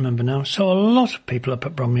 I can't remember now. Saw a lot of people up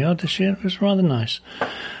at Bromyard this year. It was rather nice.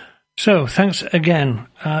 So thanks again,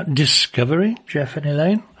 Discovery, Jeff and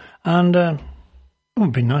Elaine, and it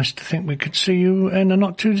would be nice to think we could see you in a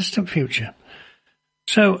not too distant future.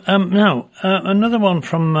 So now another one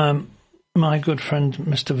from my good friend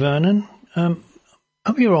Mr. Vernon.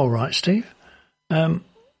 Hope you're all right, Steve.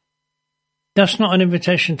 That's not an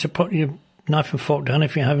invitation to put your knife and fork down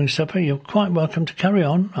if you're having supper. You're quite welcome to carry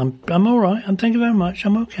on. I'm all right, and thank you very much.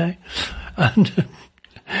 I'm okay. And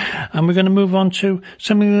we're going to move on to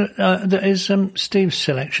something that is Steve's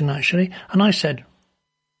selection, actually. And I said,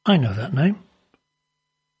 I know that name.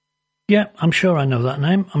 Yeah, I'm sure I know that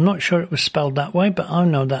name. I'm not sure it was spelled that way, but I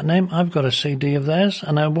know that name. I've got a CD of theirs,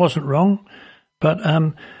 and I wasn't wrong. But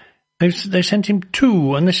they sent him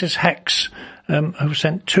two, and this is Hex, who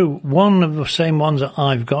sent two. One of the same ones that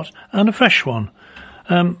I've got, and a fresh one.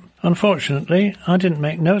 Unfortunately, I didn't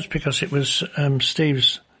make notes because it was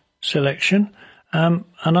Steve's selection, and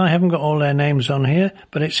I haven't got all their names on here,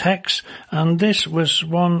 but it's Hex, and this was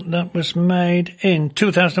one that was made in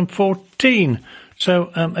 2014.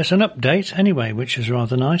 So it's an update anyway, which is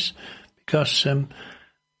rather nice, because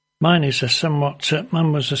mine was a somewhat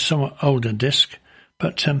older disc.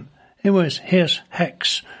 But here's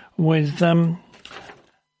Hex with a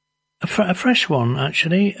fresh one,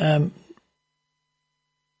 actually.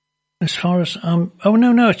 As far as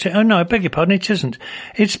I beg your pardon, it isn't.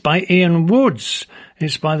 It's by Ian Woods.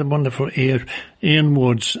 It's by the wonderful Ian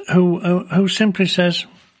Woods, who simply says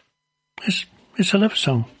it's a love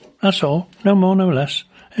song. That's all. No more, no less.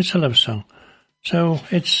 It's a love song. So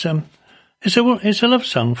it's a love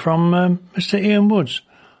song from Mr. Ian Woods.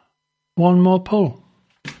 One more pull.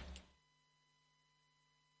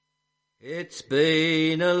 It's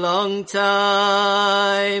been a long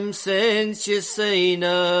time since you seen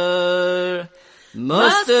her.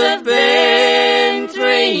 Must have been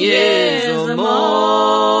 3 years or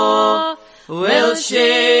more. Will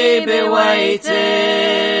she be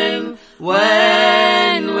waiting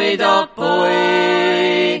when we dock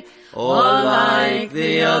away, or like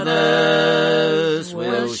the others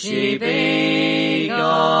will she be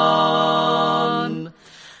gone?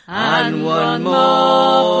 And one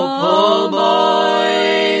more pull,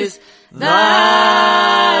 boys,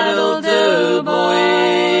 that'll do,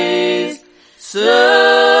 boys.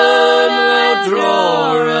 Soon we'll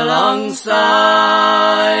draw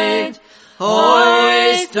alongside,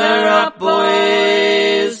 hoist her up,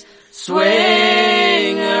 boys,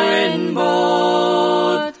 swing her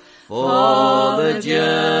inboard, for the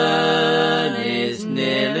journey's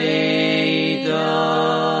nearly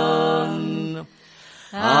done.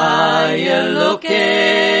 Are you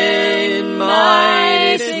looking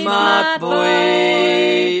mighty smart,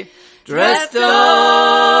 boy, dressed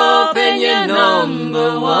up in your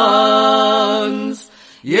number ones?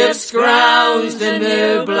 You've scrounged a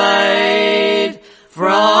new blade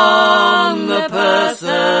from the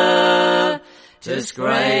purser to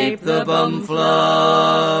scrape the bum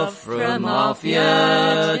fluff from off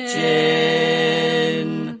your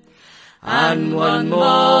chin. And one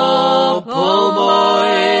more pull,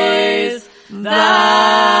 boys,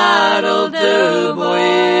 that'll do,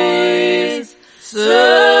 boys.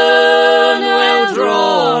 Soon we'll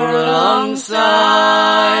draw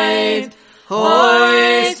alongside,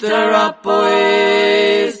 hoist her up,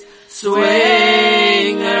 boys,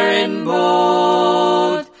 swing her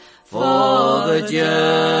inboard, for the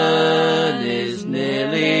journey's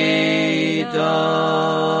nearly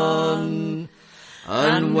done.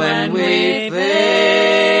 And when we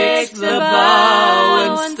fix the bow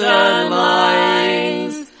and stern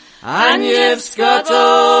lines, and you've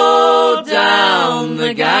scuttled down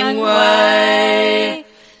the gangway,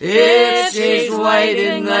 if she's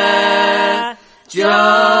waiting there,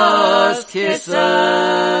 just kiss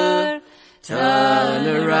her, turn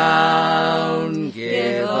around,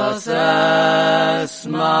 give us a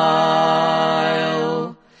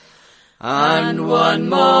smile. And one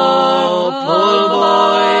more pull,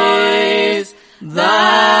 boys,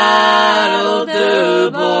 that'll do,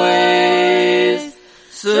 boys.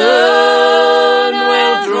 Soon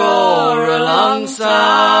we'll draw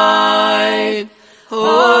alongside.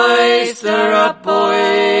 Hoist her up,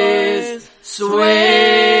 boys,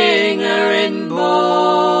 swing her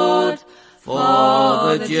inboard,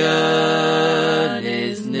 for the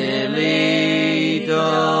journey's nearly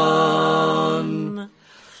done.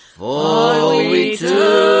 For we too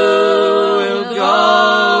will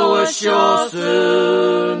go ashore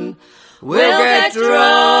soon. We'll get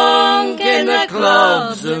drunk in the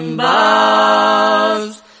clubs and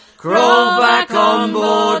bars, crawl back on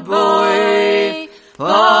board, boy,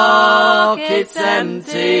 pockets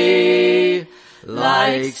empty,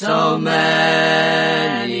 like so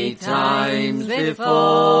many times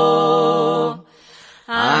before.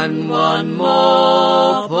 And one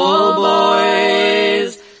more pull,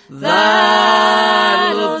 boys,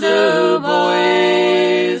 that'll do,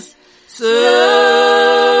 boys.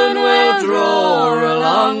 Soon we'll draw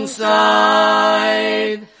alongside.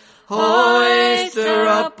 Hoist her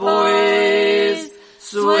up, boys,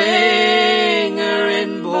 swing her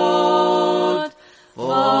inboard,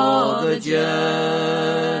 for the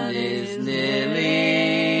journey's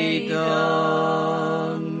nearly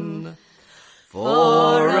done.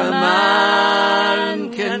 For a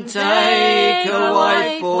man can take a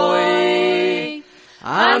wife, boy,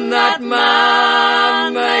 and that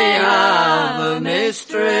man may have a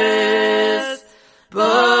mistress,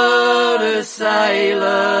 but a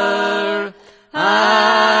sailor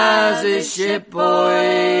has his ship,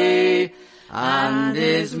 boy, and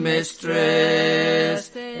his mistress,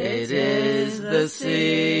 it is the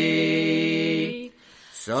sea.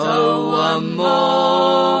 So one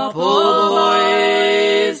more pull,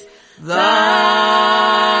 boys,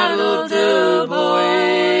 that'll do,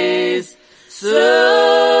 boys.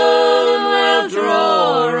 Soon we'll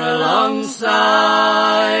draw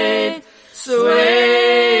alongside,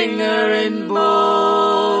 swing her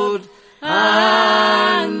inboard,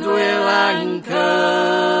 and we'll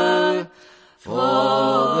anchor,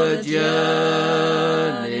 for the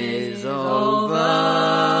journey's over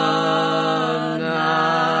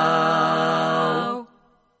now.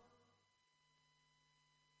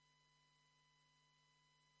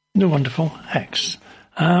 The wonderful Hex.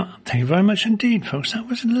 Thank you very much indeed, folks. That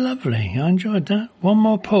was lovely. I enjoyed that. One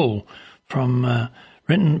more pull from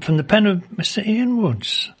written from the pen of Mr. Ian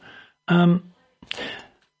Woods.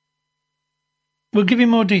 We'll give you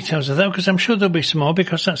more details of that because I'm sure there'll be some more,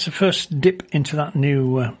 because that's the first dip into that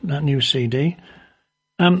new CD.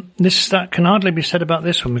 That can hardly be said about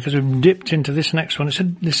this one, because we've dipped into this next one.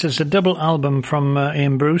 This is a double album from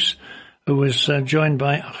Ian Bruce, who was joined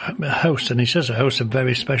by a host, and he says a host of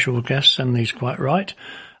very special guests, and he's quite right.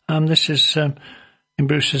 This is Ian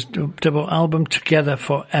Bruce's double album, Together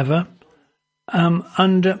Forever.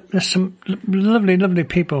 And there's some lovely, lovely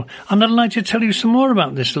people. I'm not allowed to tell you some more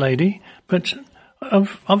about this lady, but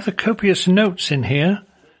of the copious notes in here,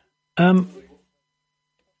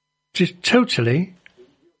 just totally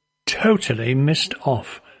missed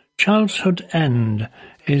off. Childhood End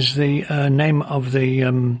is the name of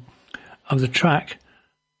the track,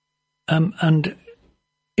 and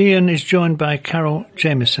Ian is joined by Carol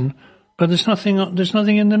Jamieson, but there's nothing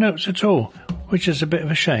in the notes at all, which is a bit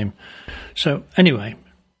of a shame. So anyway,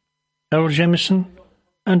 Carol Jamieson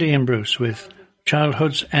and Ian Bruce with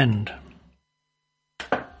Childhood's End.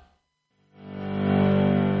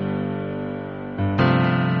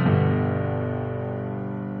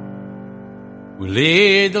 We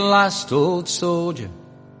laid the last old soldier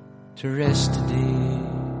to rest today,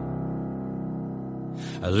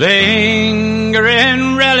 a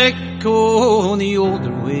lingering relic on the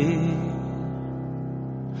older way.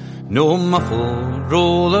 No muffled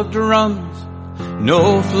roll of drums,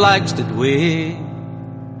 no flags did wave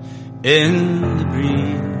in the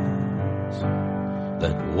breeze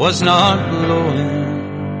that was not blowing.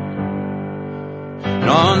 And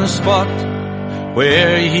on the spot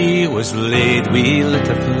where he was laid, we lit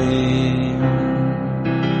a flame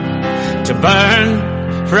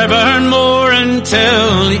burn forevermore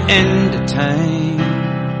until the end of time.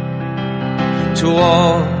 To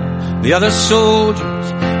all the other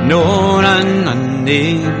soldiers, known and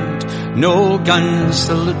unnamed, no gun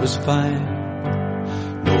salute was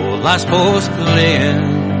fired, no last post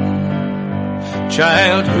playing,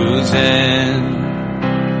 child whose end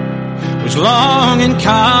was long in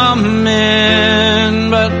coming,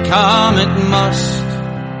 but come it must,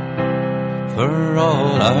 for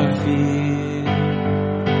all our fear,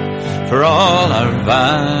 for all our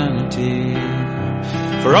vanity,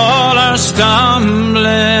 for all our stumbling,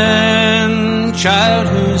 child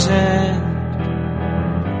whose end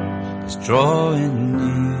is drawing near.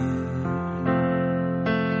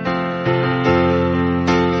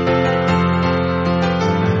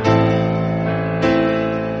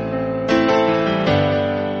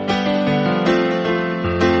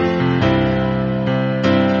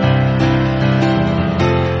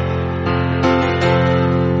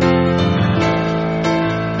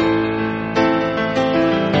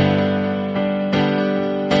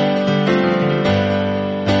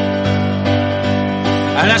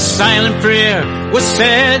 And a silent prayer was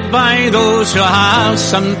said by those who have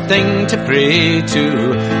something to pray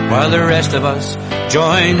to, while the rest of us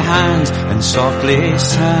joined hands and softly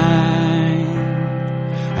sang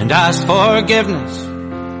and asked forgiveness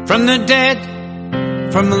from the dead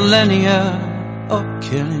for millennia of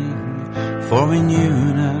killing. For we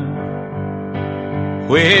knew now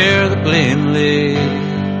where the blame lay,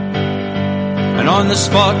 and on the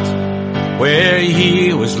spot where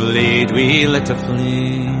he was laid we lit a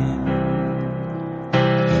flame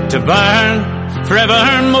to burn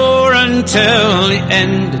forevermore until the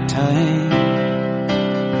end of time.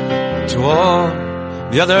 To all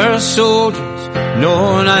the other soldiers,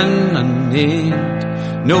 known and unnamed,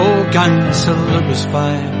 no gun salute was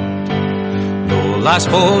fired, no last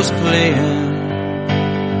post playing,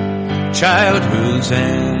 child whose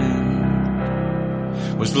end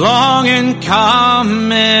was long in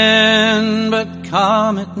coming, but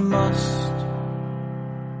come it must,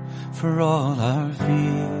 for all our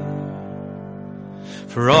fear,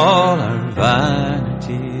 for all our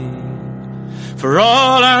vanity, for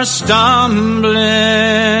all our stumbling,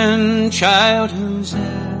 child whose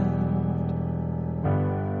end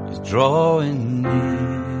is drawing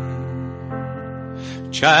near,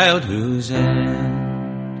 child whose end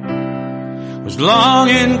was long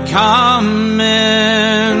in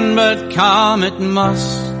coming, but come it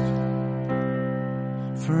must,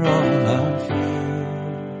 for all our fear,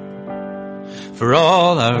 for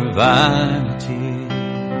all our vanity,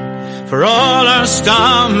 for all our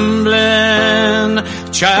stumbling,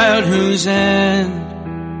 child whose end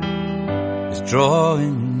is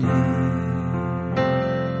drawing near,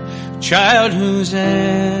 child whose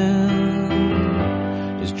end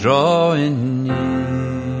is drawing near.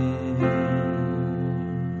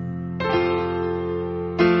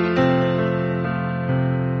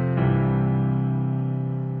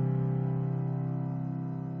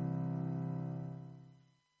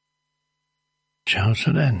 Child's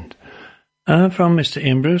End. From Mr.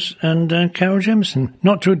 Ian Bruce and Carol Jemison.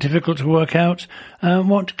 Not too difficult to work out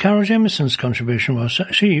what Carol Jemison's contribution was.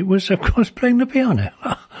 She was, of course, playing the piano.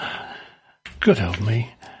 Good old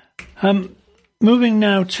me. Moving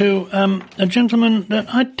now to a gentleman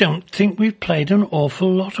that I don't think we've played an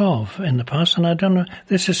awful lot of in the past, and I don't know,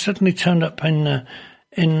 this has certainly turned up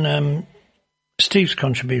in Steve's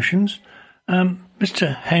contributions,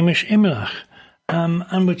 Mr. Hamish Imlach.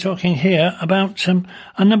 And we're talking here about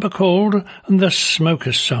a number called The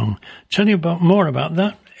Smoker's Song. Tell you more about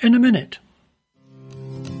that in a minute.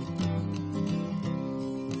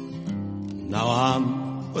 Now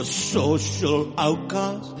I'm a social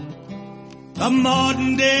outcast, a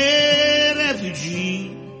modern day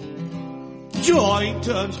refugee. Joy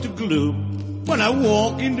turns to gloom when I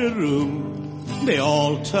walk in the room. They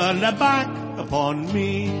all turn their back upon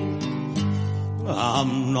me.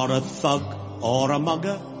 I'm not a thug or a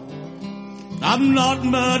mugger, I've not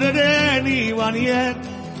murdered anyone yet,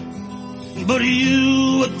 but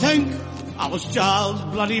you would think I was Charles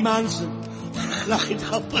Bloody Manson,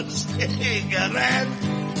 light up a cigarette.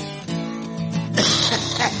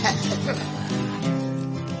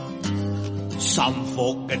 Some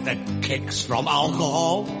folk get their kicks from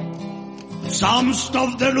alcohol, some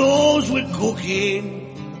stuff their nose with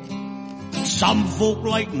cocaine, some folk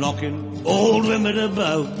like knocking old women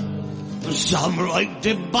about, some like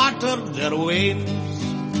to batter their wains.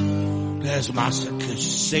 There's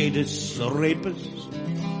masochists, sadists, rapists,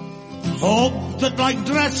 folk that like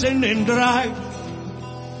dressing in drag.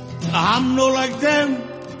 I'm no like them,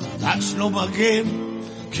 that's no my game.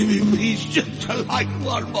 Give me peace just to light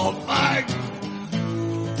one more fag.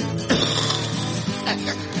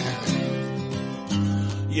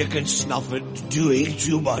 You can snuff it doing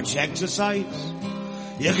too much exercise.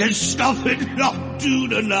 You can snuff it not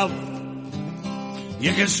doing enough.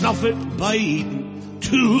 You can snuff it by eating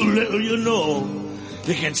too little, you know.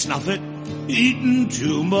 You can snuff it eating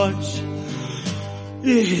too much.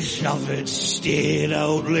 You can snuff it staying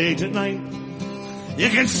out late at night. You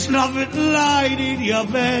can snuff it lying in your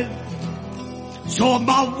bed. So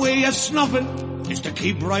my way of snuffing is to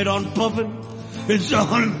keep right on puffing. It's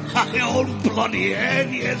on my own bloody head,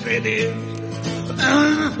 yes it is.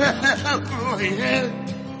 Bloody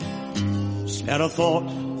head. Spare a thought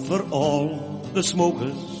for all the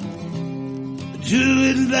smokers,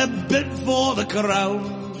 doing their bit for the crowd.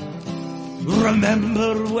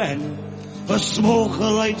 Remember when a smoker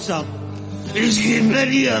lights up, he's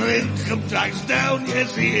giving your income tax down,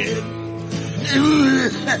 yes he is.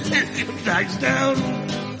 Income tax down.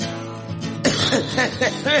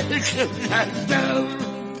 Income tax down.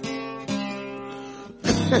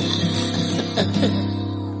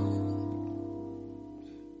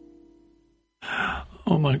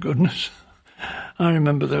 Oh my goodness. I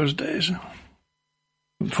remember those days.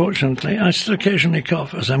 Fortunately, I still occasionally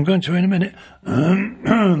cough, as I'm going to in a minute,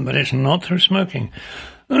 but it's not through smoking.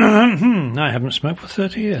 I haven't smoked for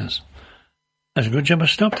 30 years. That's a good job I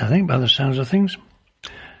stopped, I think, by the sounds of things.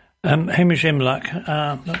 Hamish Imlach,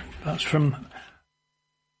 that's from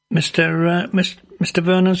Mr.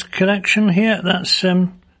 Vernon's collection here. That's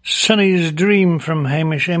Sonny's Dream from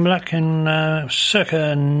Hamish Imlach in circa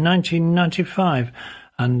 1995.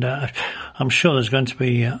 And I'm sure there's going to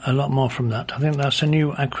be a lot more from that. I think that's a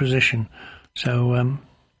new acquisition. So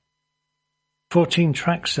 14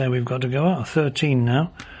 tracks there we've got to go out, 13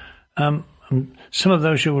 now. Some of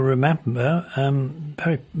those you will remember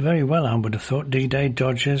very, very well, I would have thought. D-Day,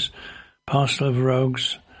 Dodgers, Parcel of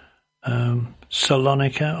Rogues,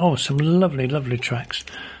 Salonica. Oh, some lovely, lovely tracks.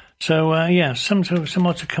 So, yeah, some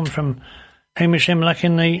more to come from Hamish Imlach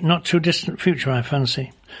in the not-too-distant future, I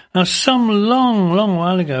fancy. Now, some long, long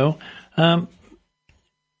while ago,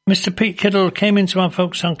 Mr. Pete Kiddle came into our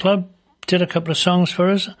folk song club, did a couple of songs for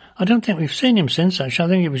us. I don't think we've seen him since, actually. I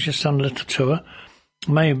think he was just on a little tour,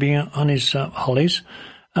 maybe on his Hollies,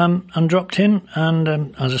 and dropped in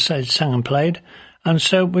and, as I said, sang and played. And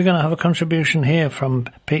so we're going to have a contribution here from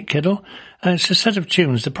Pete Kiddle. It's a set of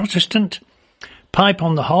tunes, The Protestant, Pipe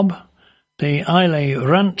on the Hob, the Islay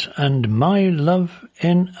Rant, and My Love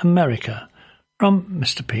in America, from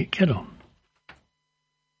Mr. Pete Kiddle.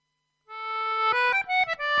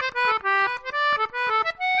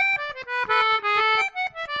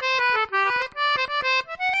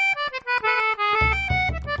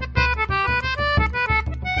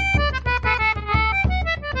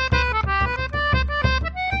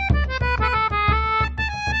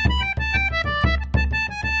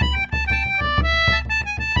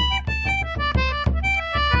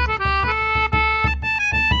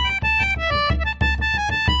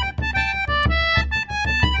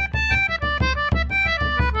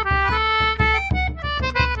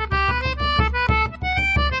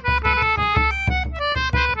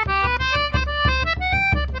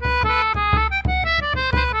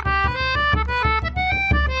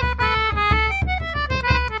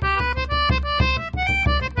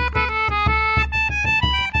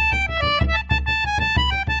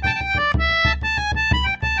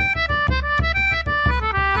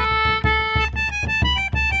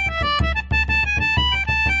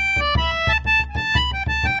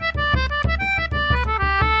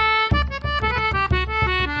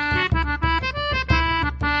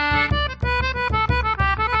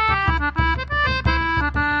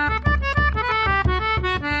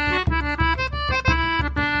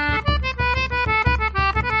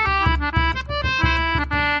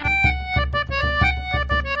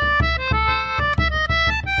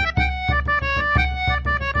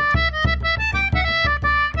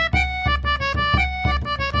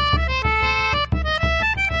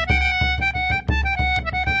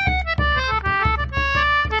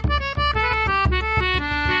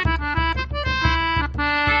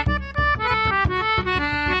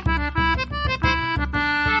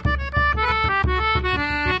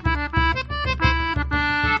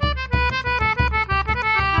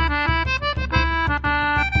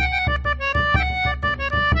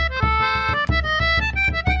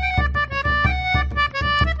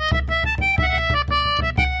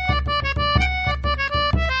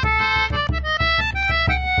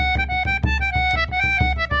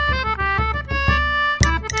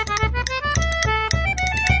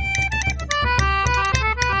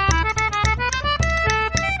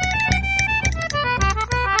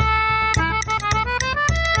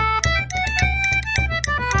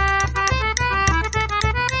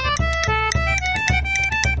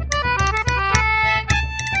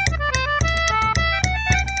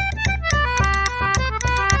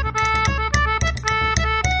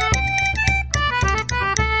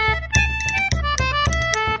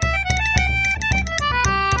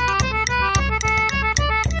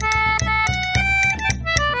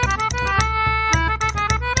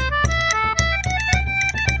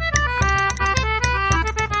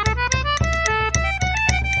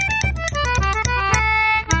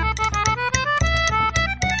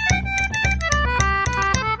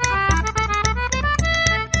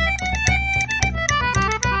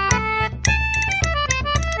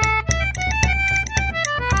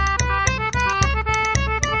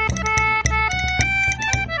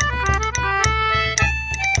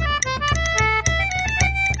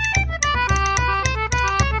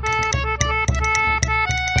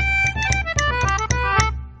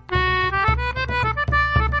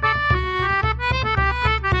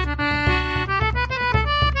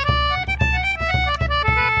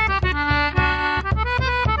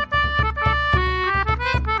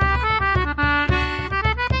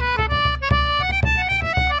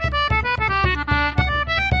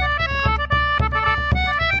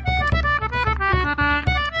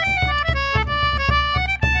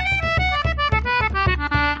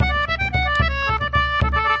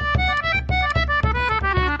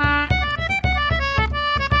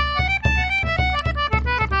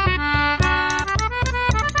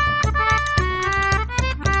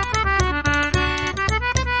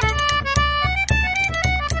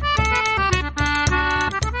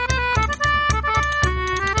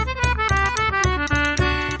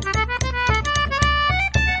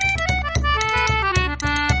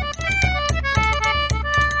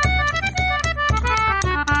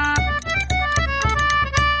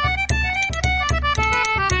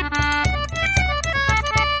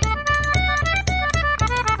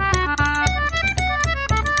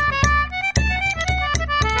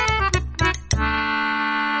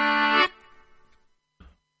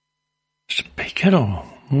 Kettle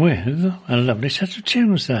with a lovely set of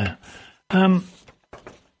tunes there. I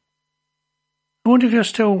wonder if you're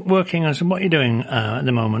still working as what you're doing at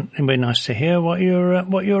the moment. It'd be nice to hear what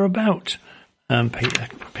you're about,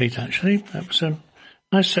 Pete. Actually, that was a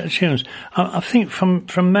nice set of tunes. I think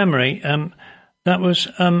from memory, that was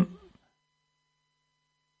a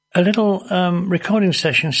little recording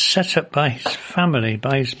session set up by his family,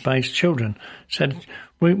 by his children. Said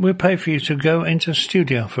we'll pay for you to go into the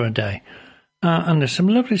studio for a day, and there's some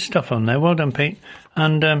lovely stuff on there. Well done, Pete.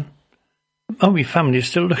 And your family is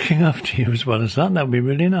still looking after you as well as that. That would be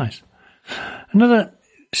really nice. Another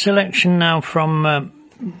selection now from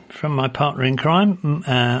my partner in crime,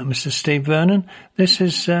 Mr. Steve Vernon. This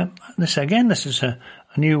is a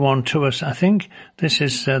new one to us, I think. This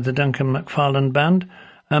is the Duncan McFarlane Band.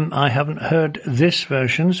 I haven't heard this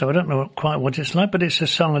version, so I don't know quite what it's like, but it's a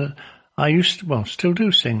song that I still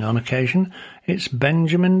do sing on occasion. It's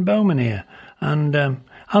Benjamin Bowman here. And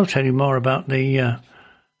I'll tell you more about the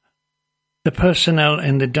personnel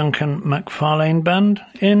in the Duncan McFarlane Band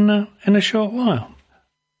in a short while.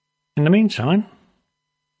 In the meantime,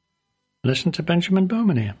 listen to Benjamin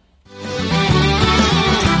Bowman here.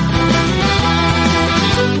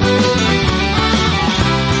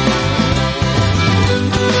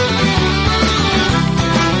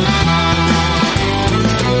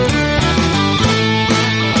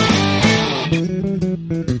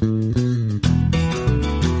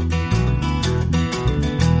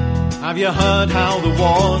 Have you heard how the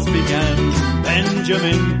wars began?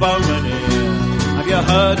 Benjamin Bowman here. Have you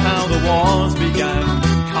heard how the wars began?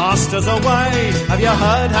 Cast us away. Have you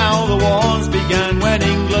heard how the wars began? When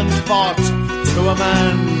England fought to a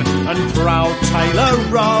man and proud Taylor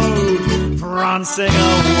rode prancing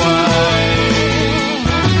away.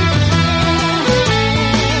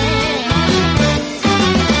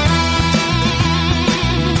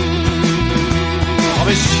 Of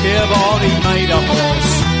his sheer body made a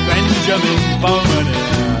horse, Benjamin Bowman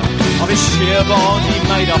here. Of his sheer body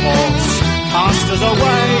made a horse, cast us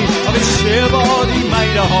away. Of his sheer body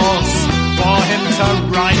made a horse, for him to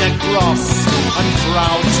ride across, and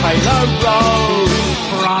proud Taylor rode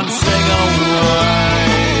prancing away.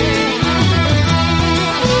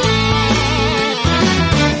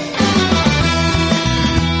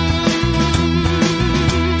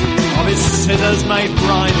 Of his scissors made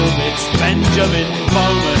bridle bits, Benjamin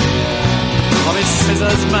Bowman here. Of his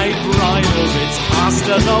scissors made bridle bits, cast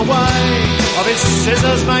us away. Of his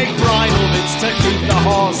scissors made bridle bits to keep the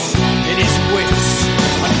horse in his wits,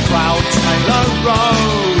 and proud Taylor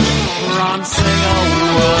rode prancing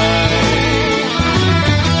away.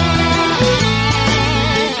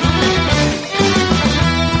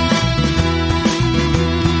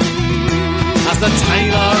 As the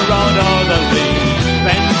Taylor rode o'er the lea,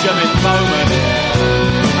 Benjamin Bowman here.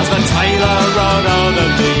 As the Taylor rode o'er the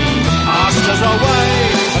lea, cast us away.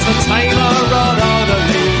 As the Taylor rode o'er the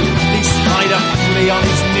lea, he spied a flea on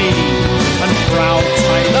his knee, and proud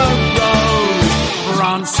Taylor rode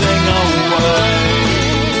prancing away.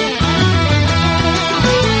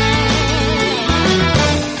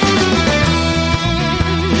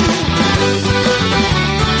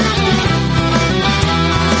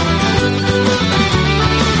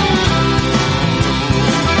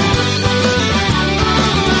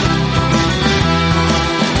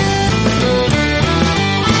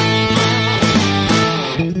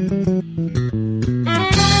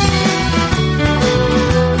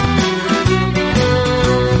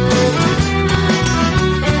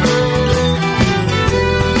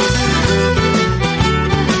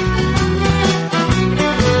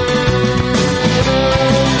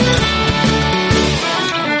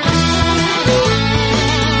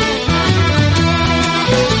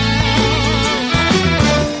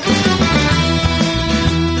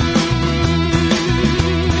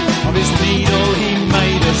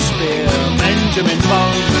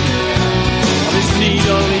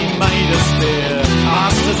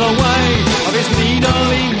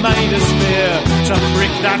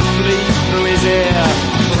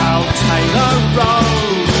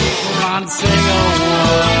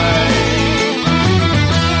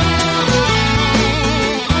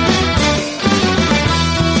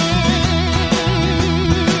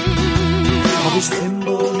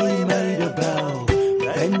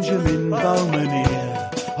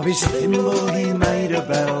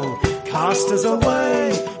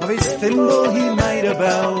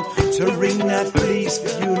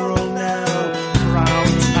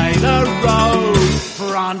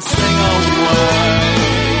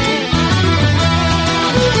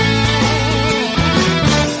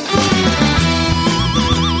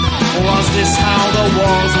 Was this how the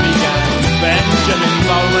wars began? Benjamin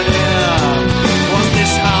Bowman here.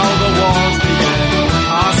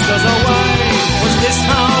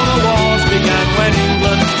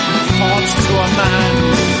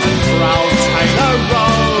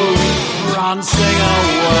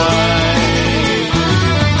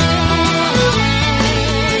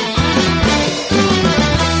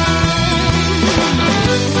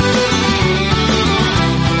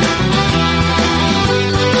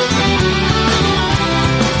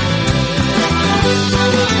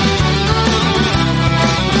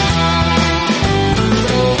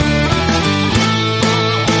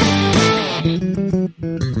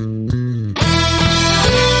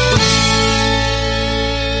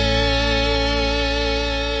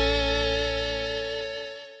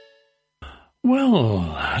 Well,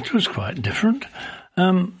 that was quite different.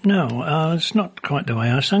 No, it's not quite the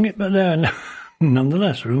way I sang it, but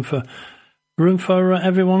nonetheless, room for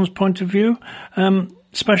everyone's point of view.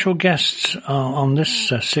 Special guests on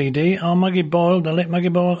this CD are Maggie Boyle, the late Maggie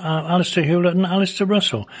Boyle, Alistair Hewlett and Alistair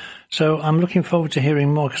Russell. So I'm looking forward to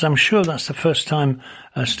hearing more, because I'm sure that's the first time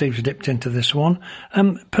Steve's dipped into this one.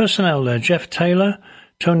 Personnel there: Jeff Taylor,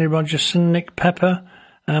 Tony Rogerson, Nick Pepper,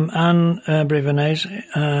 Anne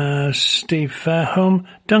Brivenese, Steve Fairholme,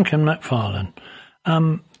 Duncan McFarlane.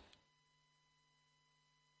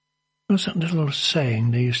 What's that little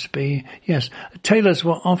saying there used to be? Yes, tailors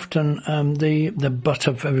were often the butt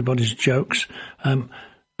of everybody's jokes.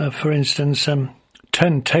 For instance,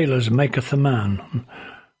 10 tailors maketh a man.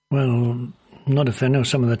 Well, not if they know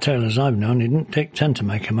some of the tailors I've known. It didn't take 10 to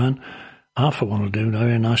make a man. Half of one will do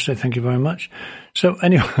very nicely, thank you very much. So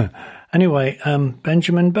anyway,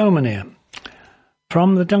 Benjamin Bowman here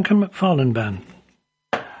from the Duncan McFarlane Band.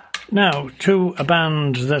 Now, to a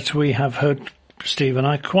band that we have heard, Steve and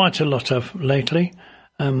I, quite a lot of lately,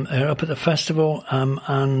 up at the festival,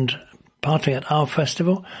 and partly at our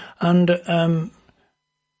festival, and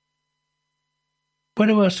where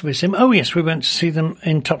else did we see them? Oh yes, we went to see them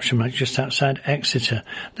in Topsham, just outside Exeter.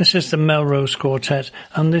 This is the Melrose Quartet,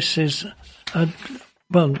 and this is,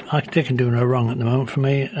 well, they can do no wrong at the moment for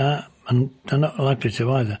me, and they're not likely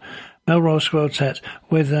to either. Melrose Quartet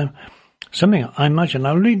with something I imagine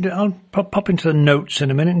I'll pop into the notes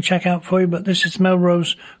in a minute and check out for you, but this is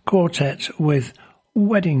Melrose Quartet with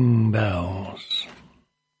Wedding Bells.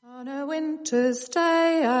 On a winter's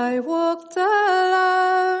day I walked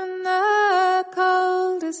alone, the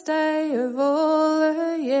coldest day of all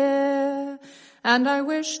the year, and I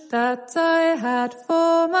wished that I had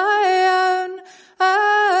for my own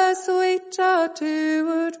a sweetheart who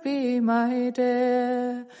would be my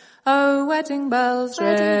dear. Oh, wedding bells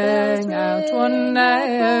ring out one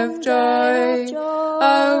day of joy.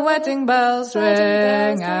 Oh, wedding bells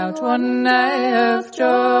ring out one day of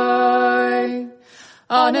joy.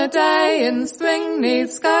 On a day in spring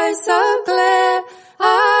 'neath sky so clear,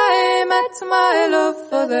 I met my love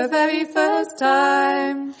for the very first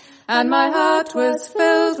time, and my heart was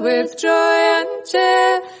filled with joy and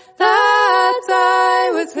cheer that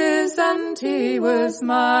I was his and he was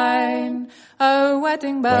mine. Oh,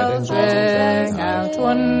 wedding bells ring out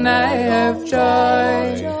one day of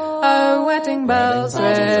joy. Oh, wedding bells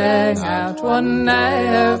ring out one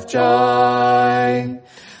day of joy.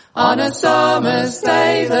 On a summer's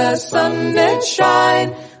day the sun did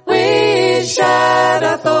shine, we shared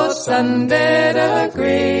our thoughts and did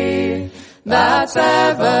agree that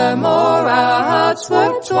evermore our hearts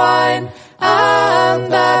would twine,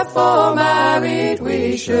 and therefore married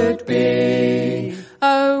we should be.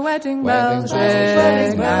 Oh, wedding bells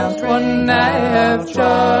ring out one day of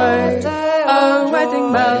joy. Oh,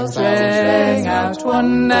 wedding bells ring out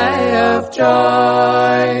one day of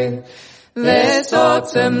joy. This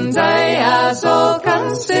autumn day, as all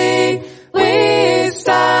can see, we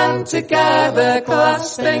stand together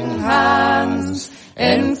clasping hands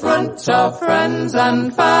in front of friends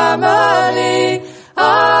and family,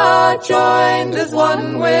 are joined as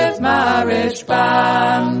one with marriage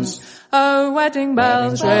bands. Oh, wedding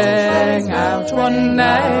bells ring out one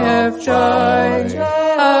day of joy.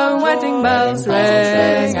 Oh, wedding bells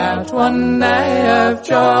ring out one day of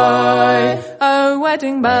joy. Oh,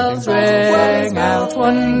 wedding bells ring out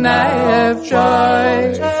one day of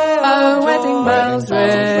joy. Oh, wedding bells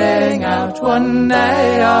ring out one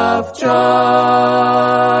day of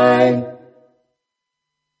joy.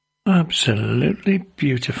 Absolutely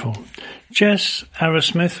beautiful. Jess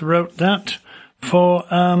Arrowsmith wrote that for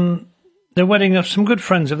the wedding of some good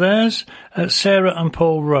friends of theirs, Sarah and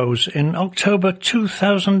Paul Rose, in October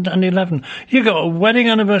 2011. You got a wedding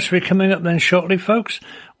anniversary coming up then shortly, folks.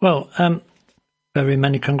 Well, very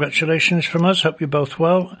many congratulations from us. Hope you're both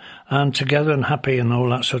well and together and happy and all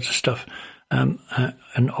that sort of stuff. And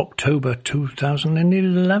October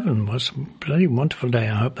 2011 was a bloody wonderful day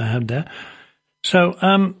I hope they had there. So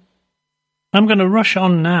I'm going to rush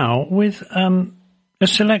on now with a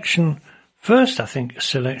selection. First, I think, a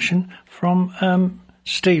selection from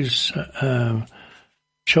Steve's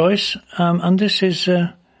choice, and this is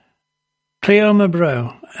Cléo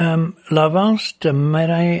Mabreu, La Valse de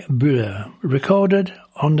Mireille Buller, recorded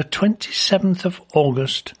on the 27th of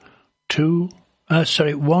August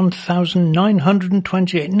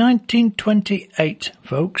 1928,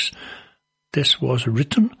 folks. This was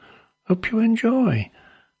written. Hope you enjoy.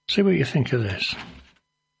 See what you think of this.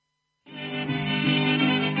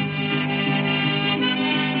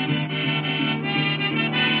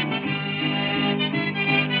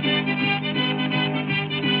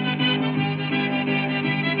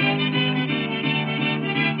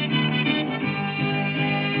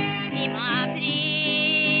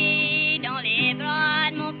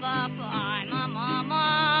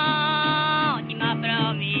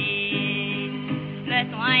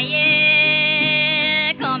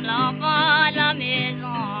 soigner comme l'enfant de la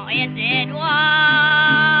maison et ses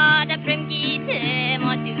doigts d'après me quitter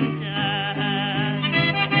moi tout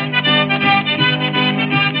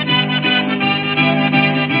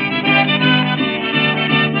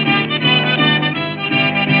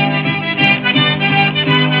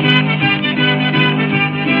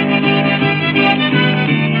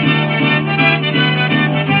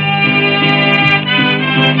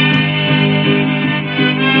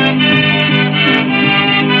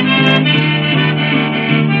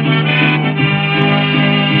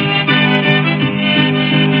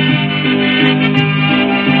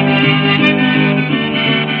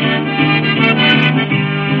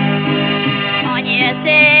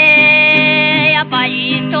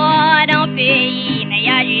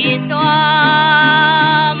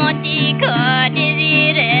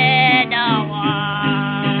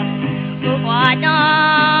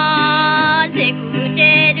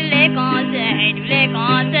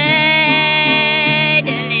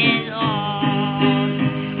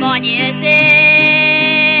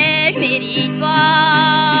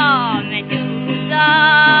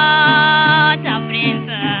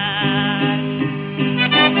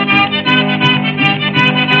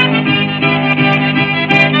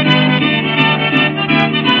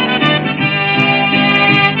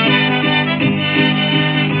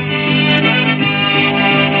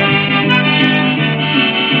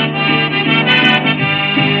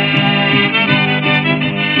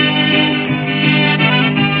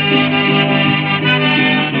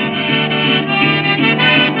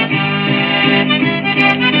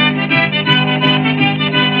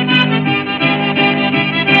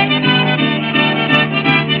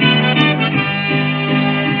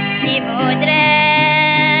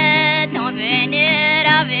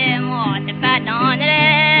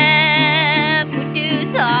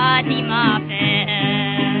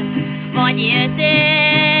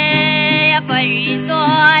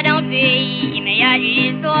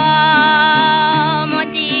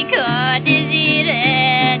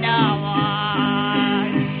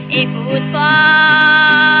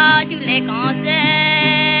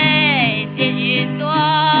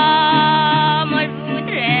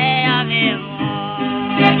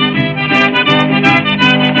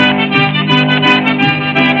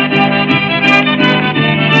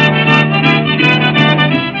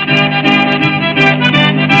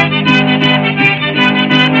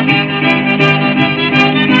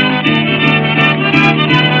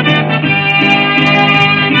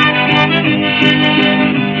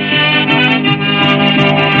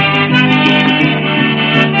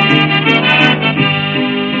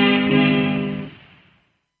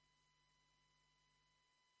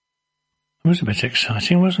It was a bit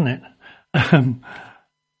exciting, wasn't it? I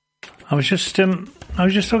was just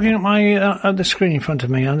looking at my at the screen in front of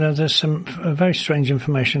me, and there's some very strange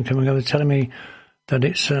information coming over, telling me that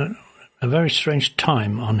it's a very strange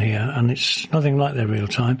time on here, and it's nothing like the real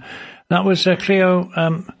time. That was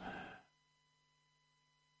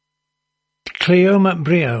Cleoma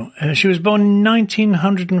Brio. She was born in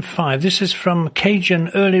 1905. This is from Cajun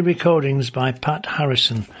Early Recordings by Pat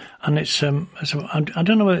Harrison, and it's I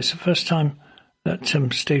don't know whether it's the first time that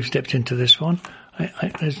Steve's dipped into this one.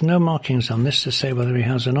 There's no markings on this to say whether he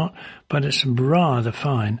has or not, but it's rather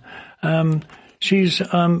fine. She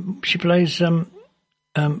plays a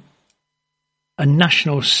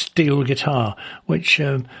national steel guitar, which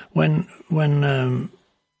when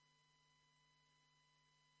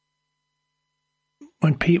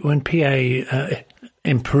PA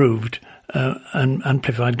improved and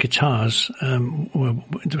amplified guitars,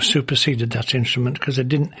 superseded that instrument because it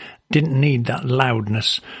didn't need that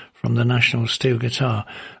loudness from the national steel guitar.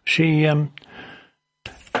 She, as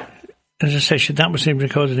I say, that was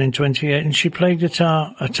recorded in 1928, and she played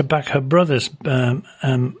guitar to back her brother's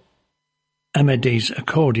Emedy's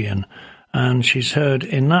accordion, and she's heard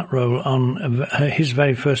in that role on his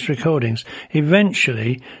very first recordings.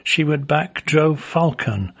 Eventually, she would back Joe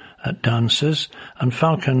Falcon at dances, and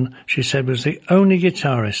Falcon, she said, was the only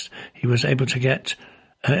guitarist he was able to get.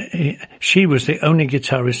 She was the only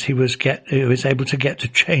guitarist he was able to get to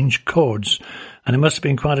change chords, and it must have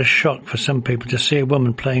been quite a shock for some people to see a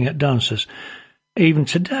woman playing at dances. Even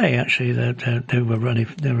today, actually, there were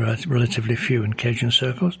relatively few in Cajun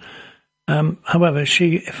circles. However,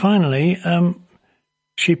 she finally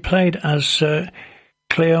she played as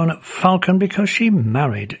Cleona Falcon because she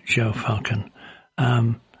married Joe Falcon.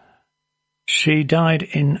 She died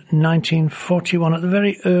in 1941 at the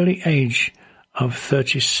very early age of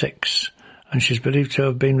 36, and she's believed to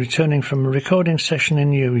have been returning from a recording session in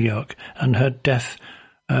New York, and her death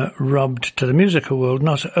robbed to the musical world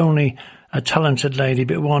not only a talented lady,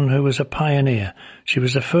 but one who was a pioneer. She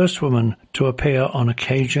was the first woman to appear on a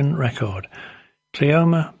Cajun record.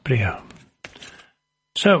 Cleoma Brio.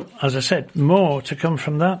 So, as I said, more to come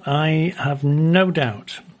from that, I have no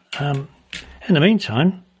doubt. In the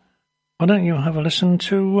meantime, why don't you have a listen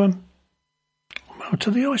to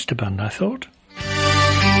the Oyster Band, I thought.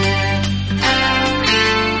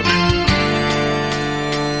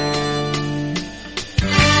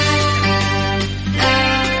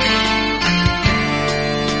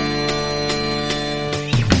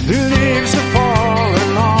 The leaves are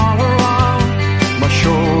falling all around, my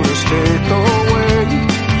shoulders take the weight,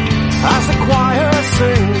 as the choir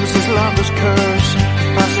sings his lover's curse,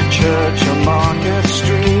 as the church on Market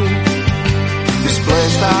Street. This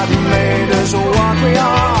place that made us what we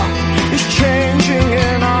are is changing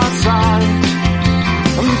in our sight,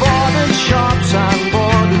 and boarded shops and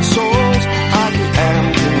boarded souls and the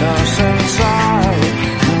emptiness inside.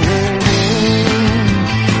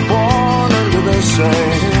 Born under the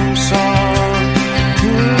same sun.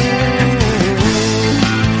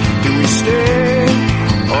 Do we stay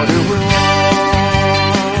or do we run?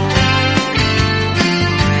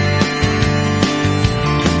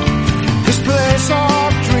 This place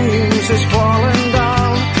of dreams is falling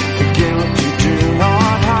down, the guilty do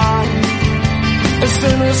not hide, as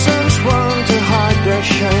innocents run to hide their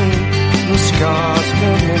shame, the scars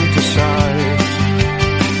turn into sight.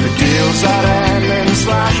 The deals that end in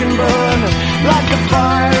slash and burn, like the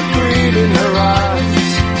fire of greed in their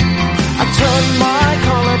eyes. I turn my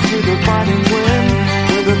collar to the fighting wind,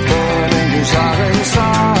 with a burning desire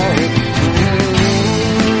inside.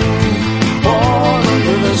 Born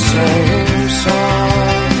under the same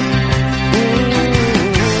sun.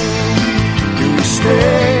 Do we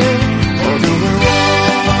stay or do we run?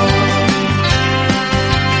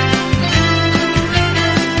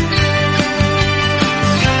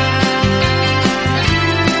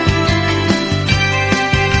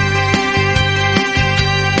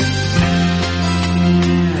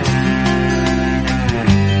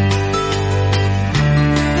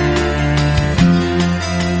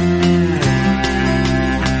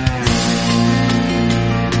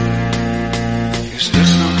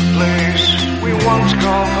 Once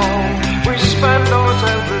gone home, we spent those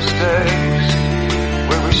endless days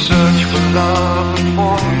where we searched for love and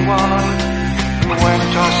fought one and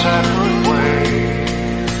went our separate ways.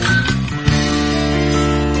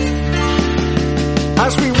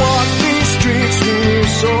 As we walked these streets we knew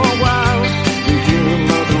so well, the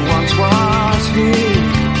humor that once was here.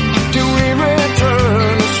 Do we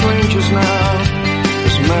return as strangers now,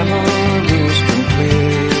 as memories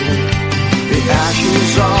complete? The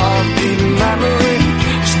ashes of the memory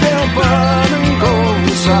still burn and go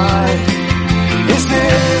inside. Is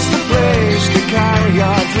this the place to carry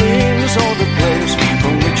our dreams, or the place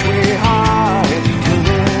from which we hide?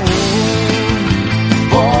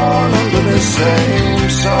 Born under the same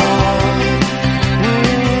sun.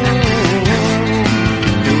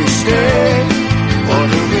 Do we stay or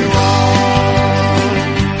do we run?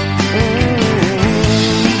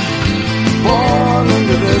 Born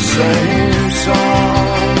under the same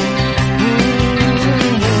sun.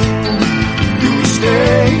 Do we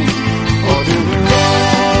stay or do we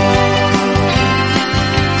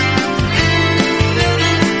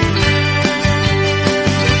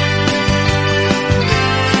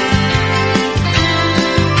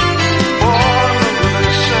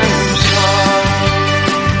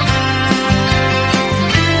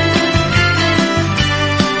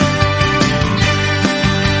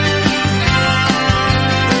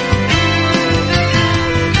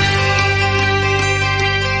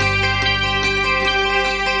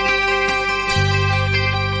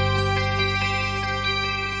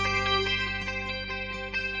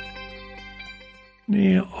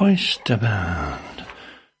The Oyster Band.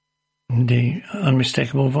 The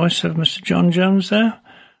unmistakable voice of Mr. John Jones there,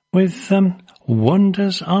 with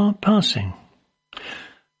Wonders Are Passing.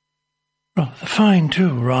 Rather fine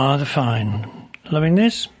too, rather fine. Loving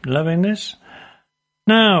this, loving this.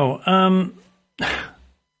 Now,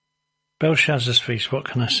 Belshazzar's Feast, what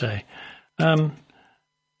can I say? Paul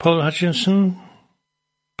Hutchinson,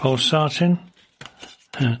 Paul Sartin,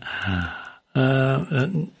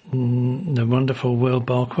 the wonderful Will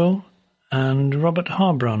Barkwell, and Robert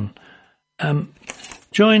Harbron,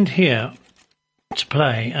 joined here to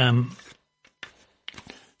play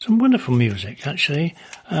some wonderful music, actually.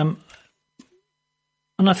 And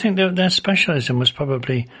I think their specialism was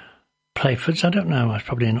probably Playfords. I don't know, I was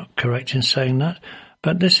probably not correct in saying that.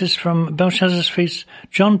 But this is from Belshazzar's Feast,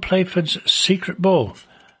 John Playford's Secret Ball,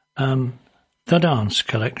 the dance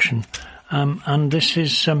collection. And this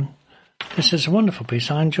is This is a wonderful piece.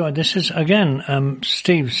 I enjoyed. This is again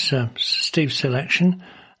Steve's selection.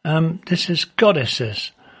 This is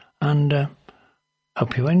Goddesses, and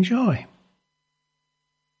hope you enjoy.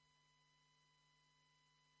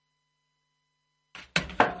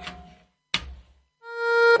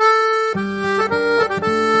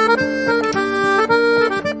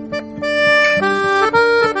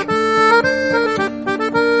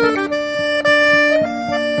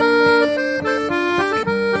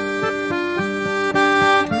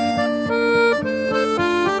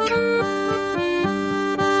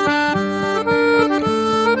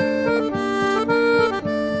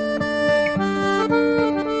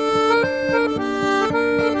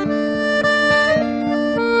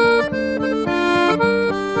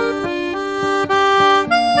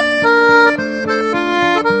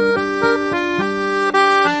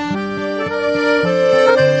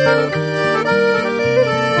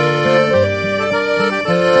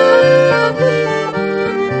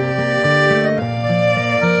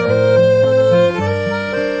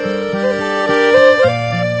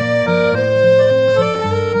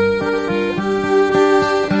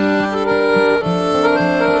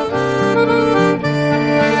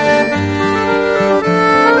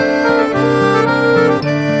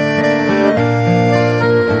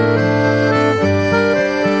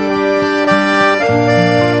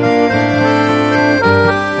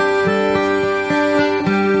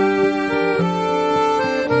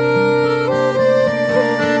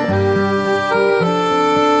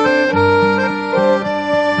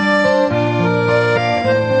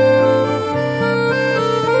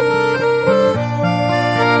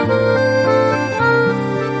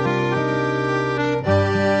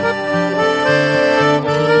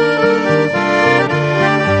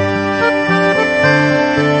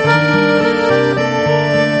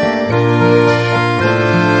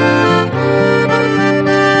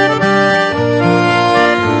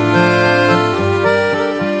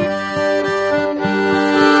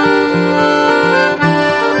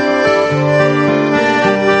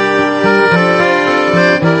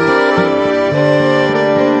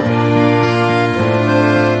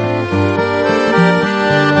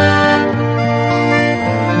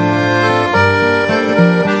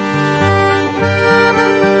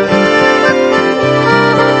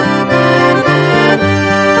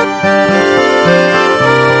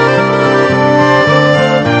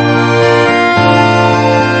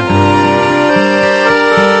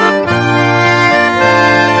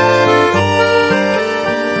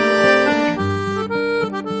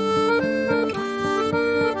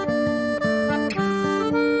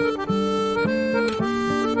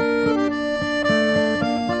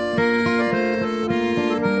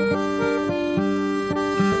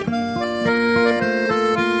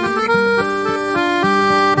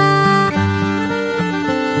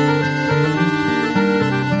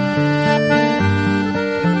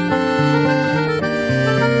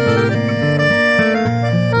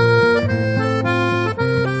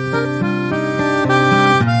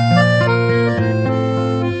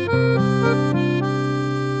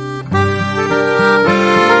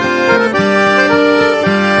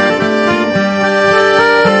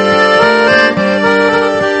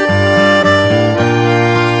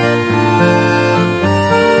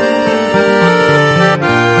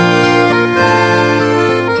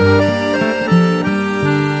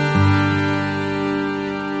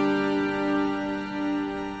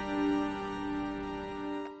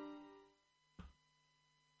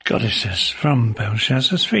 Goddesses from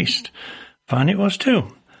Belshazzar's Feast. Fine it was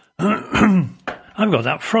too. I've got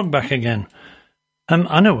that frog back again.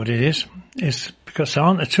 I know what it is. It's because there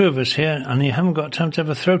aren't the two of us here, and you haven't got time to have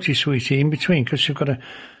a throaty sweetie in between because you're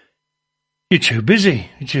too busy.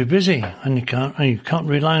 You're too busy, and you can't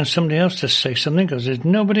rely on somebody else to say something because there's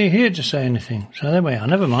nobody here to say anything. So there we are.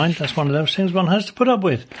 Never mind. That's one of those things one has to put up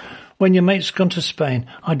with. When your mate's gone to Spain,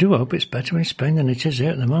 I do hope it's better in Spain than it is here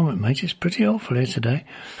at the moment, mate. It's pretty awful here today.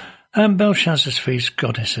 Belshazzar's Feast,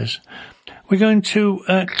 Goddesses. We're going to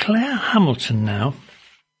Claire Hamilton now,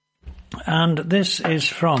 and this is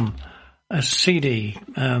from a CD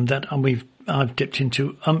that I've dipped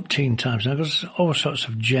into umpteen times. Now, there's all sorts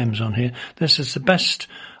of gems on here. This is the best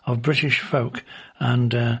of British folk,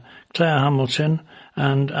 and Claire Hamilton.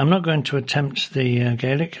 And I'm not going to attempt the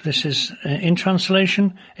Gaelic. This is, in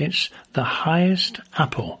translation, it's The Highest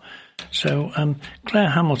Apple. So,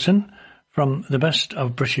 Claire Hamilton, from the best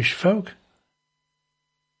of British folk,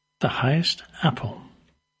 The Highest Apple.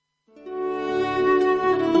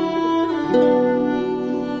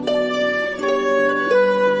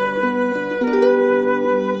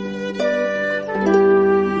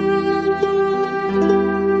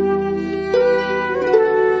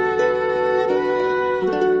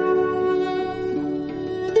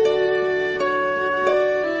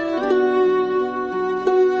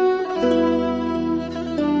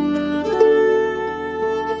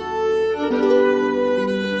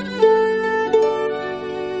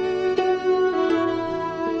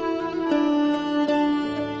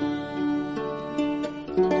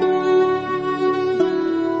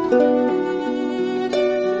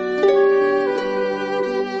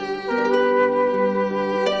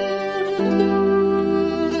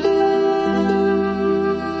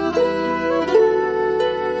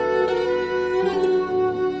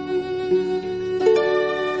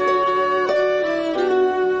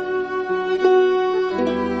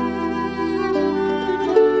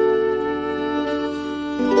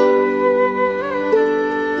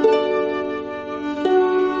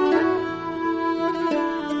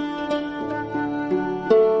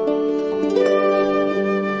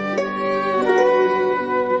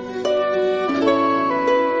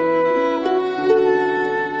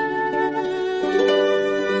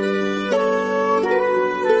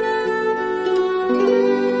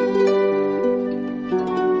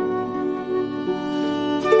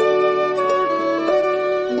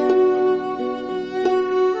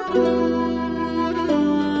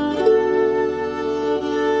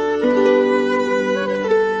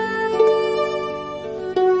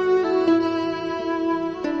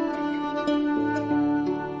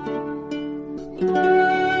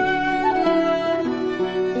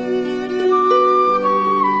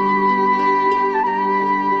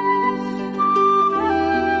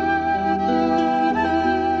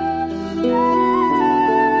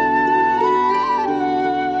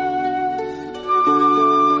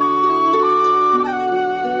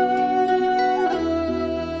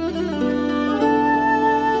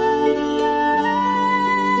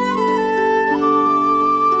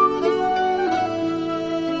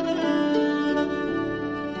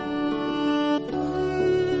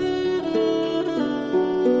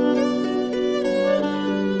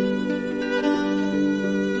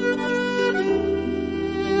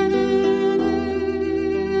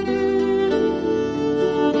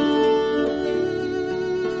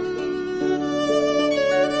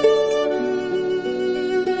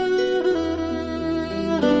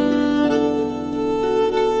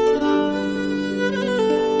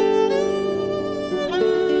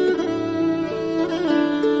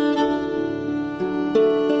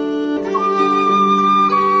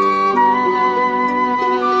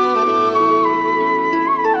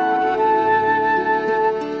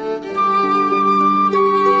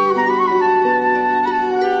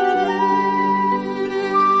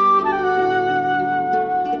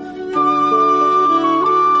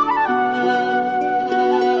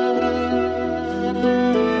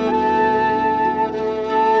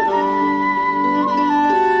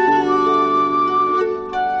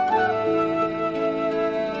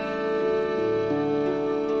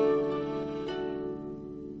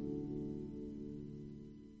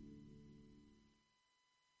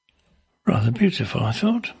 rather beautiful, I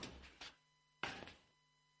thought.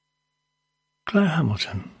 Claire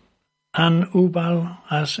Hamilton. An Ubal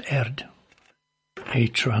as Erd. He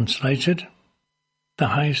translated The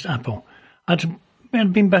Highest Apple. I'd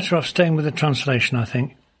been better off staying with the translation, I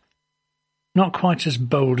think. Not quite as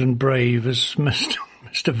bold and brave as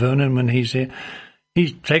Mr. Vernon when he's here.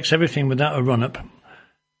 He takes everything without a run-up.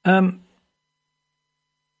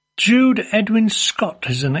 Jude Edwin Scott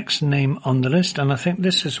is the next name on the list, and I think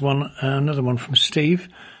this is another one from Steve.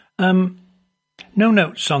 No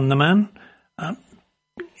notes on the man. I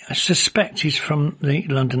suspect he's from the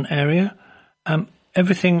London area.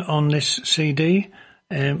 Everything on this CD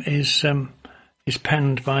is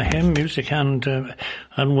penned by him, music and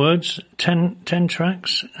words. 10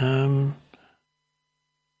 tracks.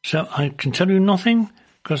 So I can tell you nothing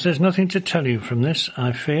because there's nothing to tell you from this,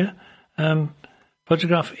 I fear.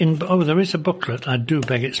 Photograph there is a booklet. I do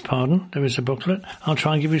beg its pardon. There is a booklet. I'll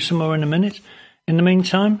try and give you some more in a minute. In the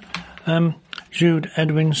meantime, Jude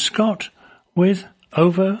Edwin Scott with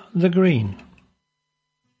Over the Green.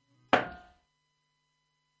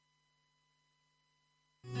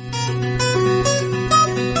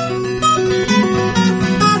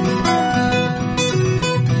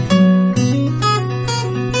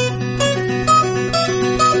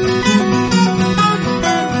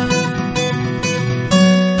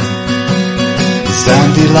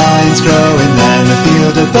 Dandelions growing down the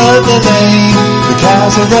field above the lane. The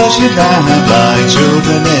cows are rushing round like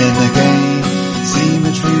children in a game. See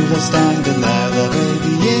my true love standing there, the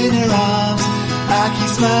baby in her arms. I keep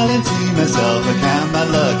smiling to myself, I count my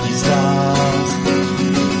lucky stars.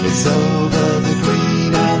 It's over the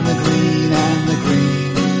green and the green and the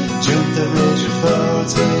green. Jump the ridge and forward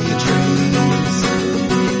to your dreams.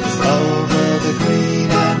 It's over the green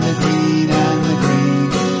and the green and the green.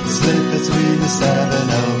 Slip between the 7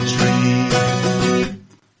 oak trees.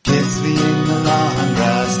 Kiss me in the long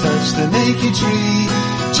grass, touch the naked tree.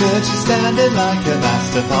 Church is standing like a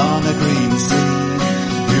mast upon a green sea.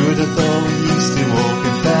 Who would have thought we used to walk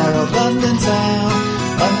in fair old London town?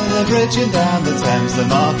 Under the bridge and down the Thames, the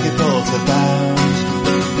market brought abound.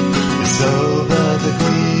 It's over the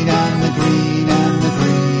green and the green and the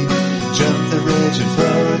green. Jump the ridge and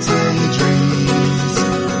forward to your dreams.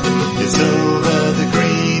 It's over the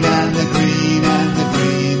green and the green and the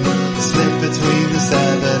green. Slip between the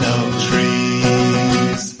 7 oak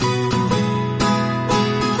trees.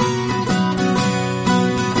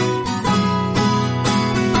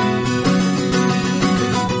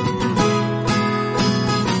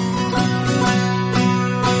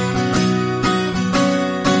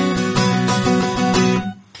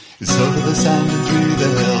 It's over the sand and through the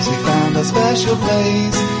hills we found our special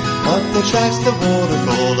place. Up the tracks, the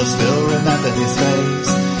waterfall, I still remember his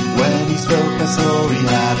face. When he spoke I saw he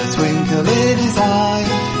had a twinkle in his eye.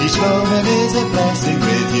 Each moment is a blessing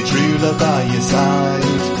with your true love by your side.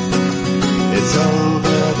 It's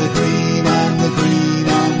over the green and the green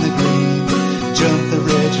and the green. Jump the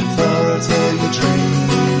ridge and forward to your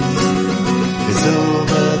dreams. It's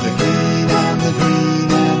over the green and the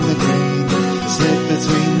green and the green. Slip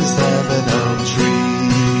between the 7 oak trees.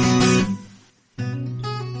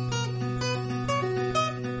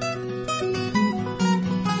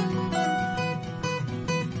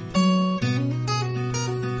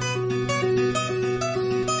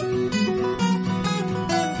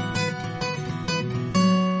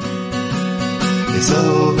 It's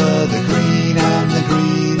over the green and the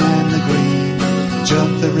green and the green.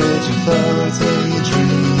 Jump the ridge and forward to your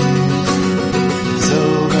dreams. It's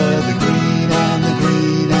over the green and the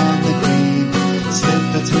green and the green. Slip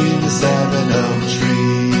between the 7 oak trees.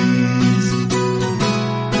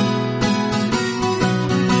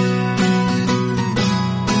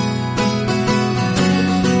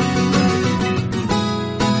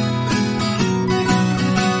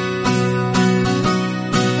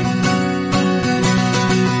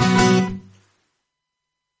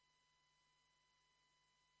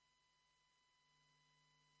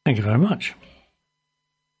 Thank you very much.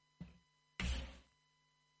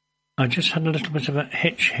 I just had a little bit of a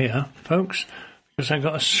hitch here, folks, because I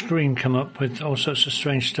got a screen come up with all sorts of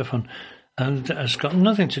strange stuff on, and it's got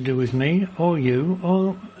nothing to do with me or you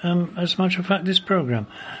or, as a matter of fact, this programme.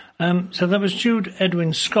 So that was Jude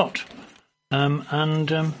Edwin Scott,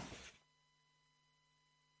 and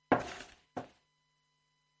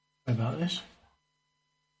about this.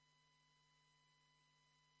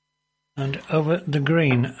 And Over the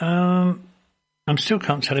Green. I still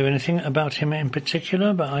can't tell you anything about him in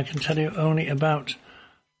particular, but I can tell you only about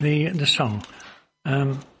the song.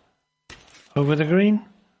 Over the Green?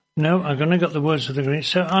 No, I've only got the words of the green.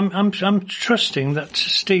 So I'm trusting that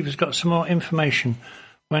Steve has got some more information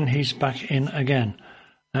when he's back in again.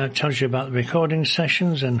 Tells you about the recording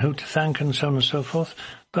sessions and who to thank and so on and so forth,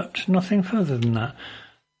 but nothing further than that.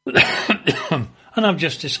 And I've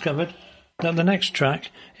just discovered that the next track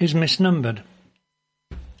is misnumbered.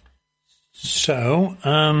 So,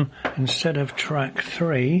 instead of track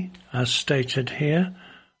 3, as stated here,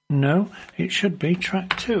 no, it should be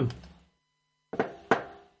track 2.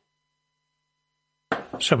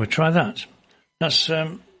 So we'll try that. That's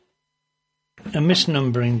a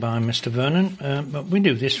misnumbering by Mr. Vernon, but we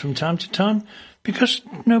do this from time to time because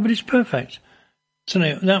nobody's perfect. So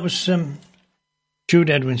anyway, that was Jude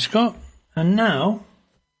Edwin Scott, and now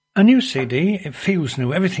a new CD. It feels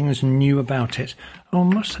new. Everything is new about it. Oh,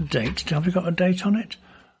 what's the date? Have we got a date on it?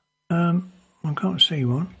 I can't see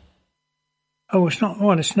one. Oh, it's not.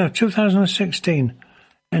 Well, it's no 2016.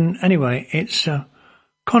 And anyway, it's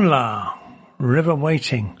Conla River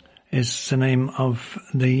Waiting is the name of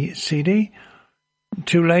the CD.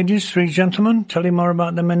 2 ladies, 3 gentlemen. Tell you more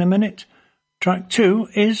about them in a minute. Track 2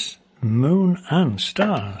 is Moon and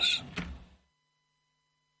Stars.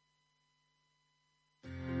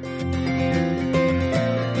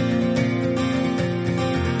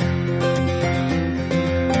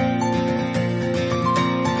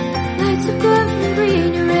 Lights are glowing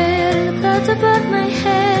green and red, and the clouds above my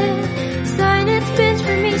head. Sign it spins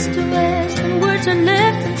from east to west, and words are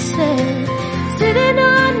left unsaid. Sitting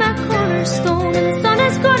on my cornerstone, and the sun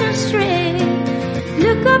has gone astray.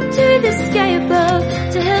 Look up to the sky above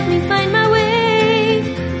to help me find my way.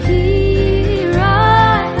 Here I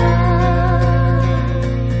am,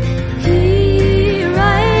 here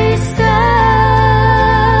I stand,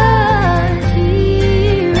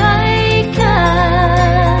 here I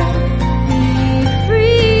can be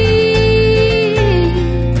free.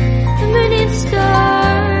 The moon and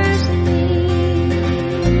stars and me.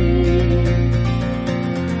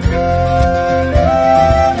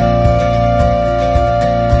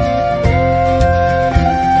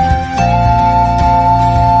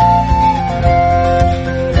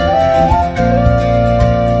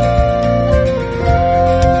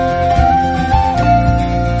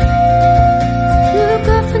 Look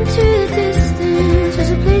off into the distance,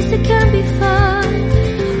 there's a place that can be found.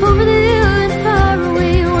 Over the hill and far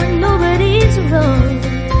away where nobody's around.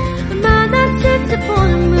 The man that sits upon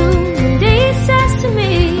the moon, one day says to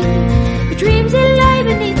me, your dreams that lie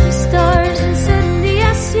beneath the stars, and suddenly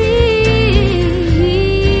I see.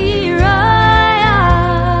 Here I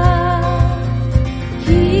am,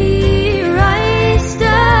 here I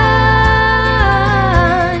stand,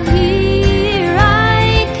 here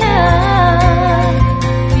I can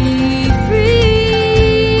be free.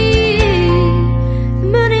 The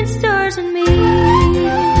moon and stars and me.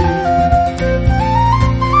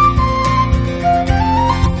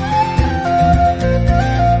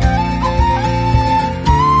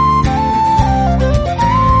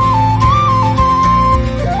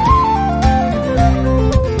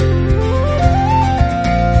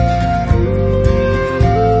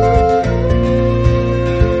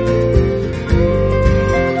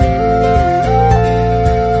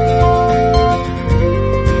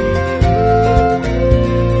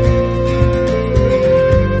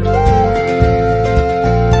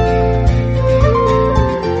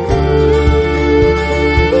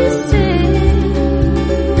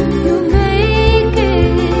 You'll make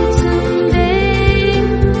it someday,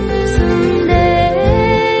 someday.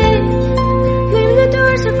 When the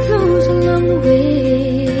doors are closed along the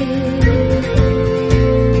way,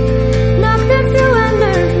 knock them through and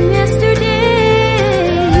learn from yesterday.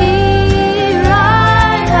 Here I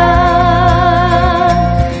am,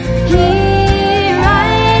 here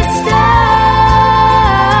I stand,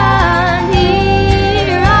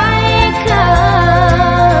 here I can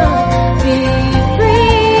be free.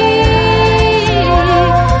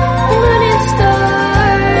 The moon and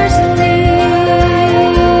stars and me.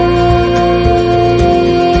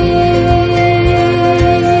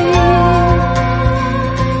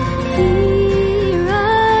 Here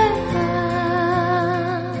I am,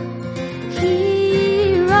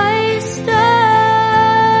 here I stand,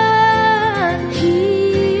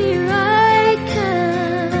 here I can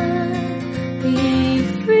be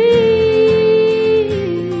free.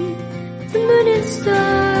 The moon and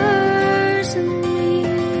stars and me.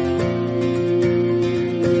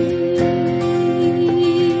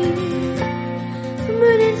 The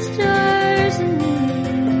moon and stars and me.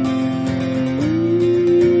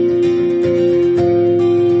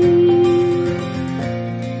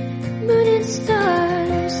 Moon and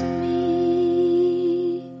stars and me.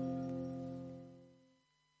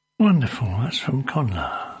 Wonderful. That's from Conla.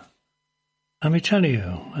 Let me tell you,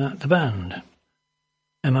 the band.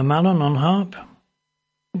 Emma Mallon on harp,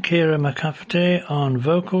 Kira McCafferty on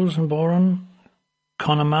vocals and boron,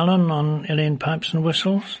 Connor Mallon on uilleann pipes and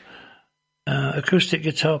whistles, acoustic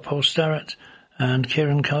guitar Paul Starrett, and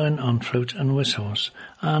Kieran Cullen on flute and whistles.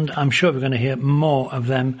 And I'm sure we're going to hear more of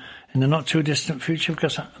them in the not-too-distant future,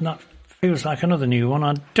 because that feels like another new one.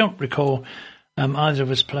 I don't recall either of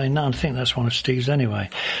us playing that. I think that's one of Steve's anyway.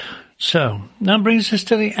 So, that brings us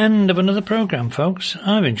to the end of another programme, folks.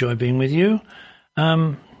 I've enjoyed being with you.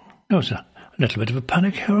 There was a little bit of a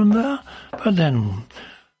panic here and there, but then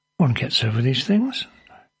one gets over these things.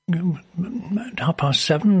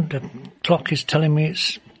 7:30, the clock is telling me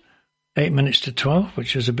it's 8 minutes to 12,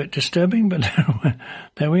 which is a bit disturbing, but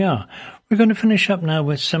there we are. We're going to finish up now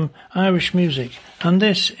with some Irish music, and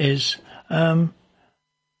this is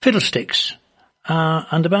Fiddlesticks,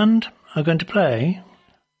 and the band are going to play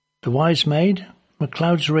The Wise Maid,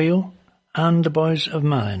 MacLeod's Reel, and the Boys of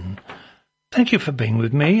Malin. Thank you for being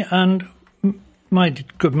with me, and my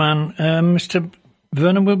good man, Mr.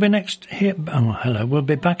 Vernon, will be will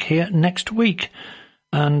be back here next week.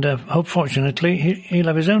 And fortunately, he'll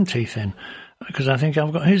have his own teeth in, because I think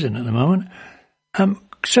I've got his in at the moment.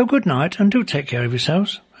 So good night, and do take care of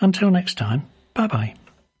yourselves. Until next time, bye-bye.